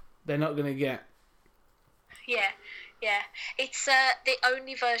they're not going to get. Yeah. It's the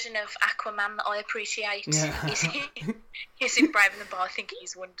only version of Aquaman that I appreciate is in Brave and the Bold. I think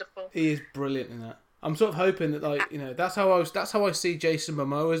he's wonderful. He is brilliant in that. I'm sort of hoping that, that's how I see Jason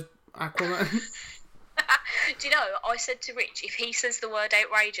Momoa's Aquaman. Do you know, I said to Rich, if he says the word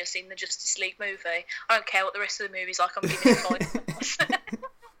outrageous in the Justice League movie, I don't care what the rest of the movie's like, I'm giving it 5 stars.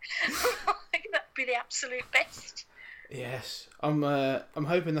 I think that'd be the absolute best. Yes. I'm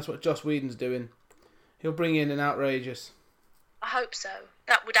hoping that's what Joss Whedon's doing. He'll bring in an outrageous. I hope so.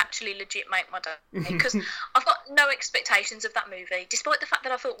 That would actually legit make my day, because I've got no expectations of that movie, despite the fact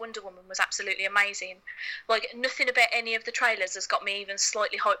that I thought Wonder Woman was absolutely amazing. Like, nothing about any of the trailers has got me even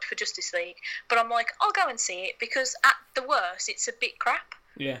slightly hyped for Justice League, but I'm like, I'll go and see it, because at the worst, it's a bit crap.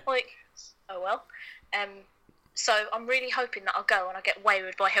 Yeah. Like, oh well. So I'm really hoping that I'll go and I get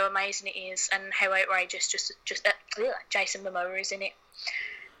wowed by how amazing it is and how outrageous just Jason Momoa is in it.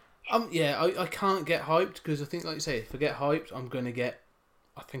 I can't get hyped, because I think, like you say, if I get hyped, I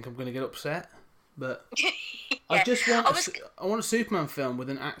think I'm gonna get upset. But yeah. I just want a Superman film with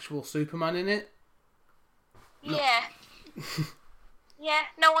an actual Superman in it. Yeah. Yeah,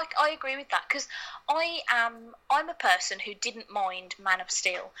 no, I agree with that, because I'm a person who didn't mind Man of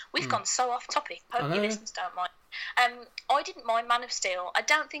Steel. We've gone so off topic. Hope your listeners don't mind. I didn't mind Man of Steel. I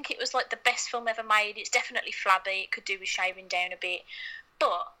don't think it was like the best film ever made. It's definitely flabby. It could do with shaving down a bit,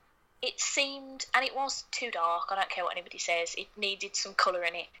 but it seemed, and it was too dark. I don't care what anybody says. It needed some colour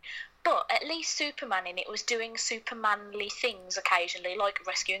in it. But at least Superman in it was doing Supermanly things occasionally, like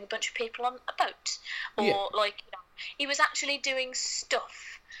rescuing a bunch of people on a boat, or like, you know, he was actually doing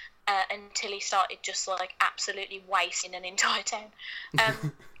stuff until he started just like absolutely wasting an entire town.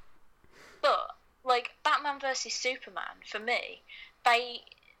 But like Batman versus Superman, for me, they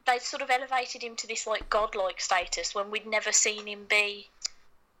sort of elevated him to this like godlike status when we'd never seen him be,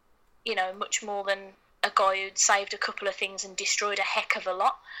 you know, much more than a guy who'd saved a couple of things and destroyed a heck of a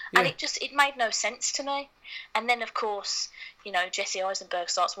lot. And it made no sense to me. And then, of course, you know, Jesse Eisenberg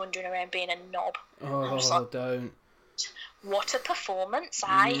starts wandering around being a knob. Oh, like, don't. What a performance, eh?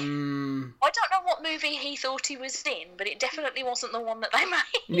 I don't know what movie he thought he was in, but it definitely wasn't the one that they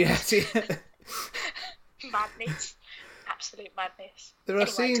made. Yes, yeah. Madness. Absolute madness. There are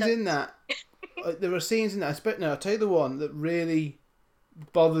scenes in that. There are scenes in that. I'll tell you the one that really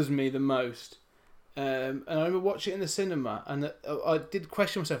bothers me the most. And I remember watching it in the cinema, and I did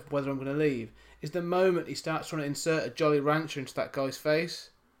question myself whether I'm going to leave. Is the moment he starts trying to insert a Jolly Rancher into that guy's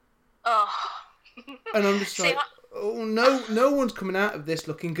face. Oh. And I'm just like, oh no one's coming out of this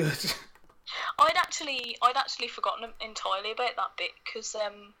looking good. I'd actually forgotten entirely about that bit, because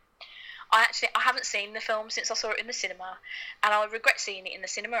I haven't seen the film since I saw it in the cinema, and I regret seeing it in the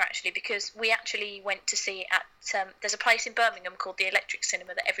cinema actually, because we actually went to see it at there's a place in Birmingham called the Electric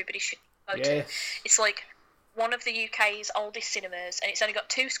Cinema that everybody should go to. It's like one of the UK's oldest cinemas, and it's only got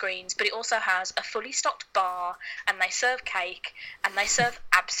 2 screens, but it also has a fully stocked bar, and they serve cake, and they serve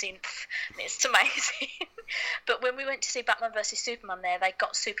absinthe, and it's amazing. But when we went to see Batman vs Superman there, they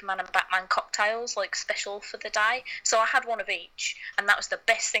got Superman and Batman cocktails, like, special for the day, so I had one of each, and that was the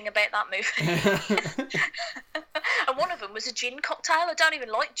best thing about that movie. And one of them was a gin cocktail. I don't even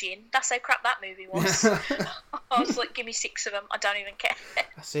like gin. That's how crap that movie was. I was like, give me 6 of them. I don't even care.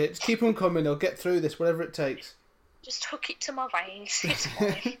 That's it. Just keep them coming. I'll get through this, whatever it takes. Just hook it to my veins. It's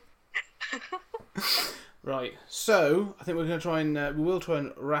fine. Right. So I think we're going to try and we will try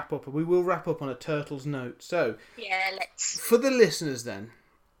and wrap up. We will wrap up on a Turtles note. So yeah, let's. For the listeners then,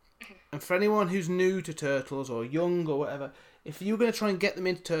 and for anyone who's new to Turtles or young or whatever, if you're going to try and get them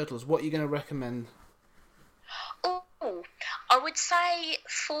into Turtles, what are you going to recommend? Oh, I would say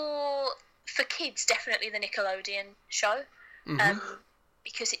for kids, definitely the Nickelodeon show,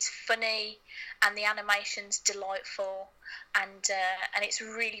 because it's funny and the animation's delightful, and it's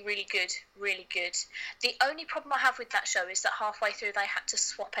really, really good, really good. The only problem I have with that show is that halfway through they had to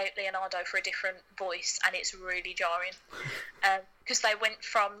swap out Leonardo for a different voice, and it's really jarring, because they went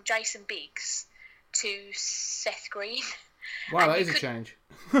from Jason Biggs to Seth Green. Wow, that is a change.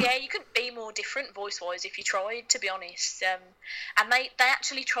 Yeah, you couldn't be more different voice-wise if you tried, to be honest. And they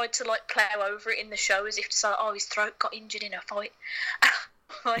actually tried to like plough over it in the show as if to say, oh, his throat got injured in a fight.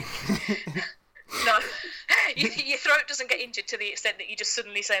 Like, no, your throat doesn't get injured to the extent that you just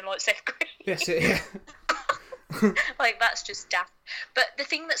suddenly sound like Seth Green. Yes, yeah. Like, that's just daft. But the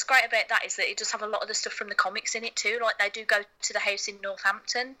thing that's great about that is that it does have a lot of the stuff from the comics in it too. Like, they do go to the house in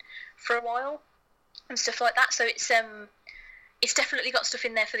Northampton for a while and stuff like that. So it's definitely got stuff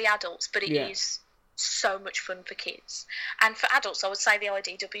in there for the adults, but it is so much fun for kids. And for adults, I would say the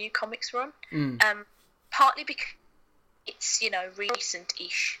IDW comics run. Partly because it's, you know,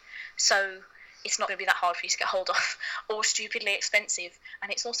 recent-ish, so it's not going to be that hard for you to get hold of, or stupidly expensive,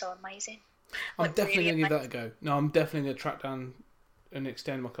 and it's also amazing. I'm definitely going to give that a go. No, I'm definitely going to track down and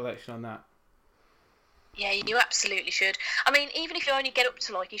extend my collection on that. Yeah, you absolutely should. I mean, even if you only get up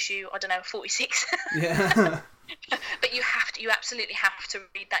to, like, issue, I don't know, 46. Yeah. But you absolutely have to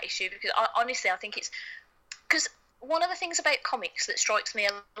read that issue, because honestly, I think it's... Because one of the things about comics that strikes me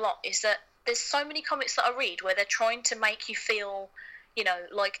a lot is that there's so many comics that I read where they're trying to make you feel, you know,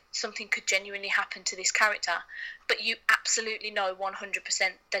 like something could genuinely happen to this character, but you absolutely know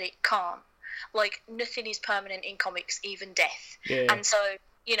 100% that it can't. Like, nothing is permanent in comics, even death. Yeah. And so,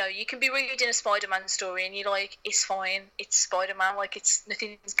 you know, you can be reading a Spider-Man story and you're like, it's fine, it's Spider-Man, like,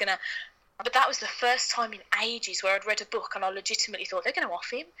 nothing's gonna... But that was the first time in ages where I'd read a book and I legitimately thought, they're going to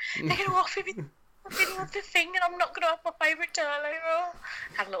off him. They're going to off him in the middle of the thing, and I'm not going to have my favourite turtle.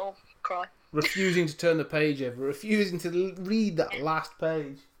 Have a little cry. Refusing to turn the page over, refusing to read that last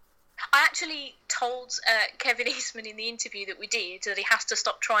page. I actually told Kevin Eastman in the interview that we did that he has to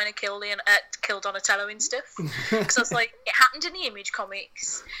stop trying to kill Donatello and stuff. Because I was like, it happened in the Image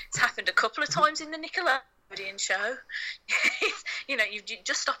comics. It's happened a couple of times in the Nickelodeon show. You know, you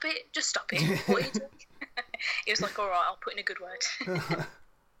just stop it. Just stop it. What are you doing? He was like, all right, I'll put in a good word.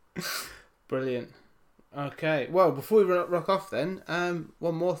 Brilliant. Okay, well, before we rock off then,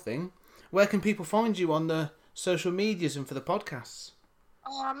 one more thing. Where can people find you on the social medias and for the podcasts?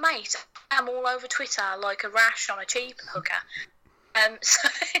 Oh, mate, I'm all over Twitter like a rash on a cheap hooker. So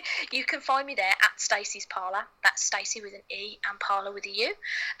you can find me there at Stacey's Parlour. That's Stacey with an E and Parlour with a U.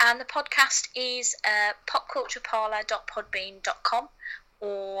 And the podcast is popcultureparlour.podbean.com,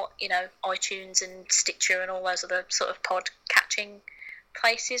 or, you know, iTunes and Stitcher and all those other sort of pod catching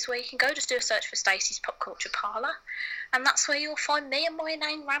places where you can go. Just do a search for Stacey's Pop Culture Parlour, and that's where you'll find me and my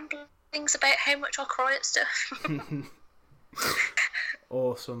name ramblings about how much I cry at stuff.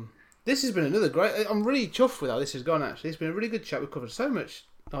 Awesome. This has been another great... I'm really chuffed with how this has gone, actually. It's been a really good chat. We've covered so much,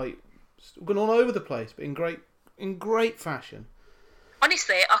 like, we've gone all over the place, but in great fashion.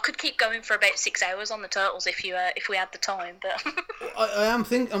 Honestly, I could keep going for about 6 hours on the Turtles if we had the time, but... I'm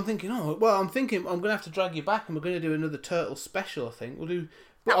thinking, I'm going to have to drag you back, and we're going to do another Turtles special, I think. We'll do...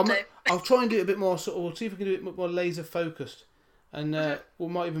 But I'll try and do it a bit more, sort of, we'll see if we can do it more laser focused. And we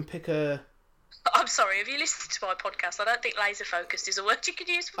might even pick a... I'm sorry, have you listened to my podcast? I don't think laser focused is a word you could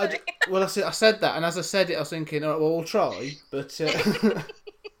use for me. Well, I said that, and as I said it, I was thinking, all right, well, we'll try, but...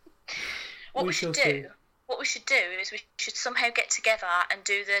 What we should do is we should somehow get together and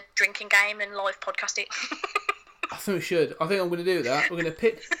do the drinking game and live podcast it. I think we should. I think I'm going to do that. We're going to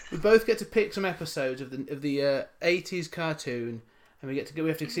pick... We both get to pick some episodes of the 80s cartoon, and we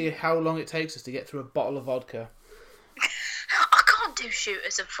have to see how long it takes us to get through a bottle of vodka. I can't do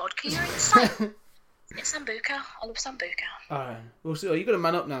shooters of vodka. You're insane. It's Sambuca. I love Sambuca. All right. We'll see. Oh, you've got to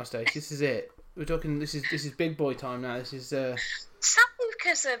man up now, Stacey. This is it. We're talking. This is big boy time now. This is.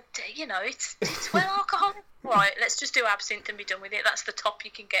 Sambuca's it's well alcoholic. Right. Let's just do absinthe and be done with it. That's the top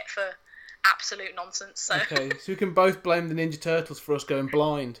you can get for absolute nonsense. So. Okay. So we can both blame the Ninja Turtles for us going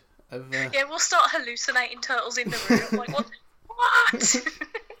blind. Yeah, we'll start hallucinating turtles in the room. Like what?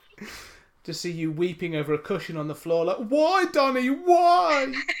 To see you weeping over a cushion on the floor, like, why, Donnie,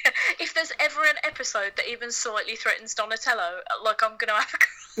 why? If there's ever an episode that even slightly threatens Donatello, like, I'm gonna have a...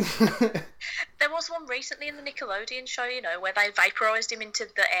 There was one recently in the Nickelodeon show, you know, where they vaporised him into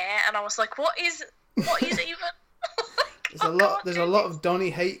the air, and I was like, what is even? There's a lot of Donnie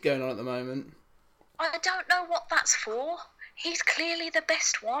hate going on at the moment. I don't know what that's for. He's clearly the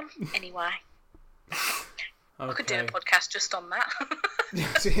best one. Anyway. Okay. I could do a podcast just on that.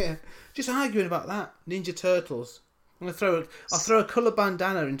 Yeah, just arguing about that. Ninja Turtles. I'll throw a colour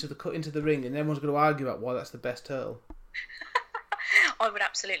bandana into the ring, and everyone's going to argue about why that's the best turtle. I would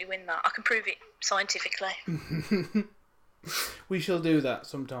absolutely win that. I can prove it scientifically. We shall do that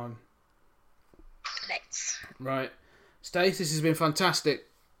sometime. Let's. Right, Stace, this has been fantastic.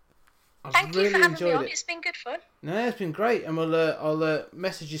 Thank you for having me on. It's been good fun. No, it's been great, and I'll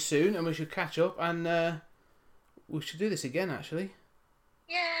message you soon, and we should catch up, and we should do this again, actually.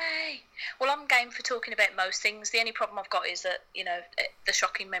 Yay! Well, I'm game for talking about most things. The only problem I've got is that, you know, the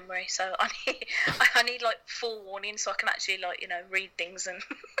shocking memory. So I need like full warning so I can actually, like, you know, read things and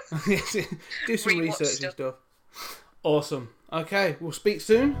do some research and stuff. Awesome. Okay, we'll speak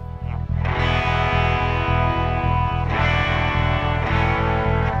soon.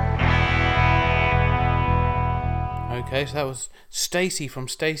 Okay, so that was Stacey from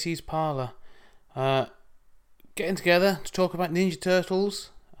Stacey's Parlour. Getting together to talk about Ninja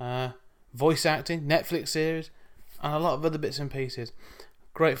Turtles, voice acting, Netflix series, and a lot of other bits and pieces.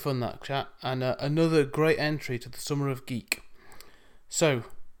 Great fun, that chat, and another great entry to the Summer of Geek. So,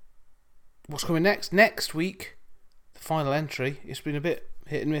 what's coming next? Next week, the final entry. It's been a bit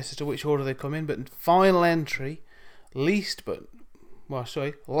hit and miss as to which order they come in, but final entry, last but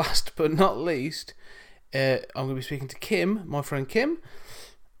not least, I'm going to be speaking to Kim, my friend Kim,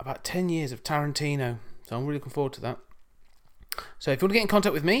 about 10 years of Tarantino. So I'm really looking forward to that. So if you want to get in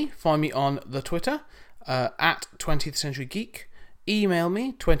contact with me, find me on the Twitter at 20th Century Geek. Email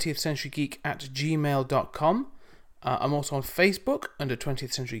me 20thcenturygeek@gmail.com. I'm also on Facebook under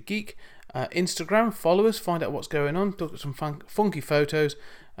 20th Century Geek. Instagram, follow us, find out what's going on, look at some funky photos,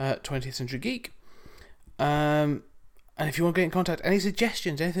 20th Century Geek. And if you want to get in contact, any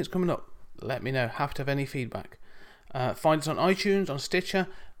suggestions, anything that's coming up, let me know. Happy to have any feedback. Find us on iTunes, on Stitcher.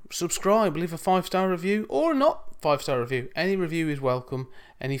 Subscribe, leave a 5-star review, or not 5-star review. Any review is welcome.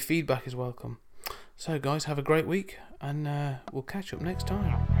 Any feedback is welcome. So, guys, have a great week, and we'll catch up next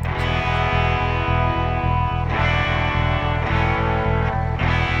time.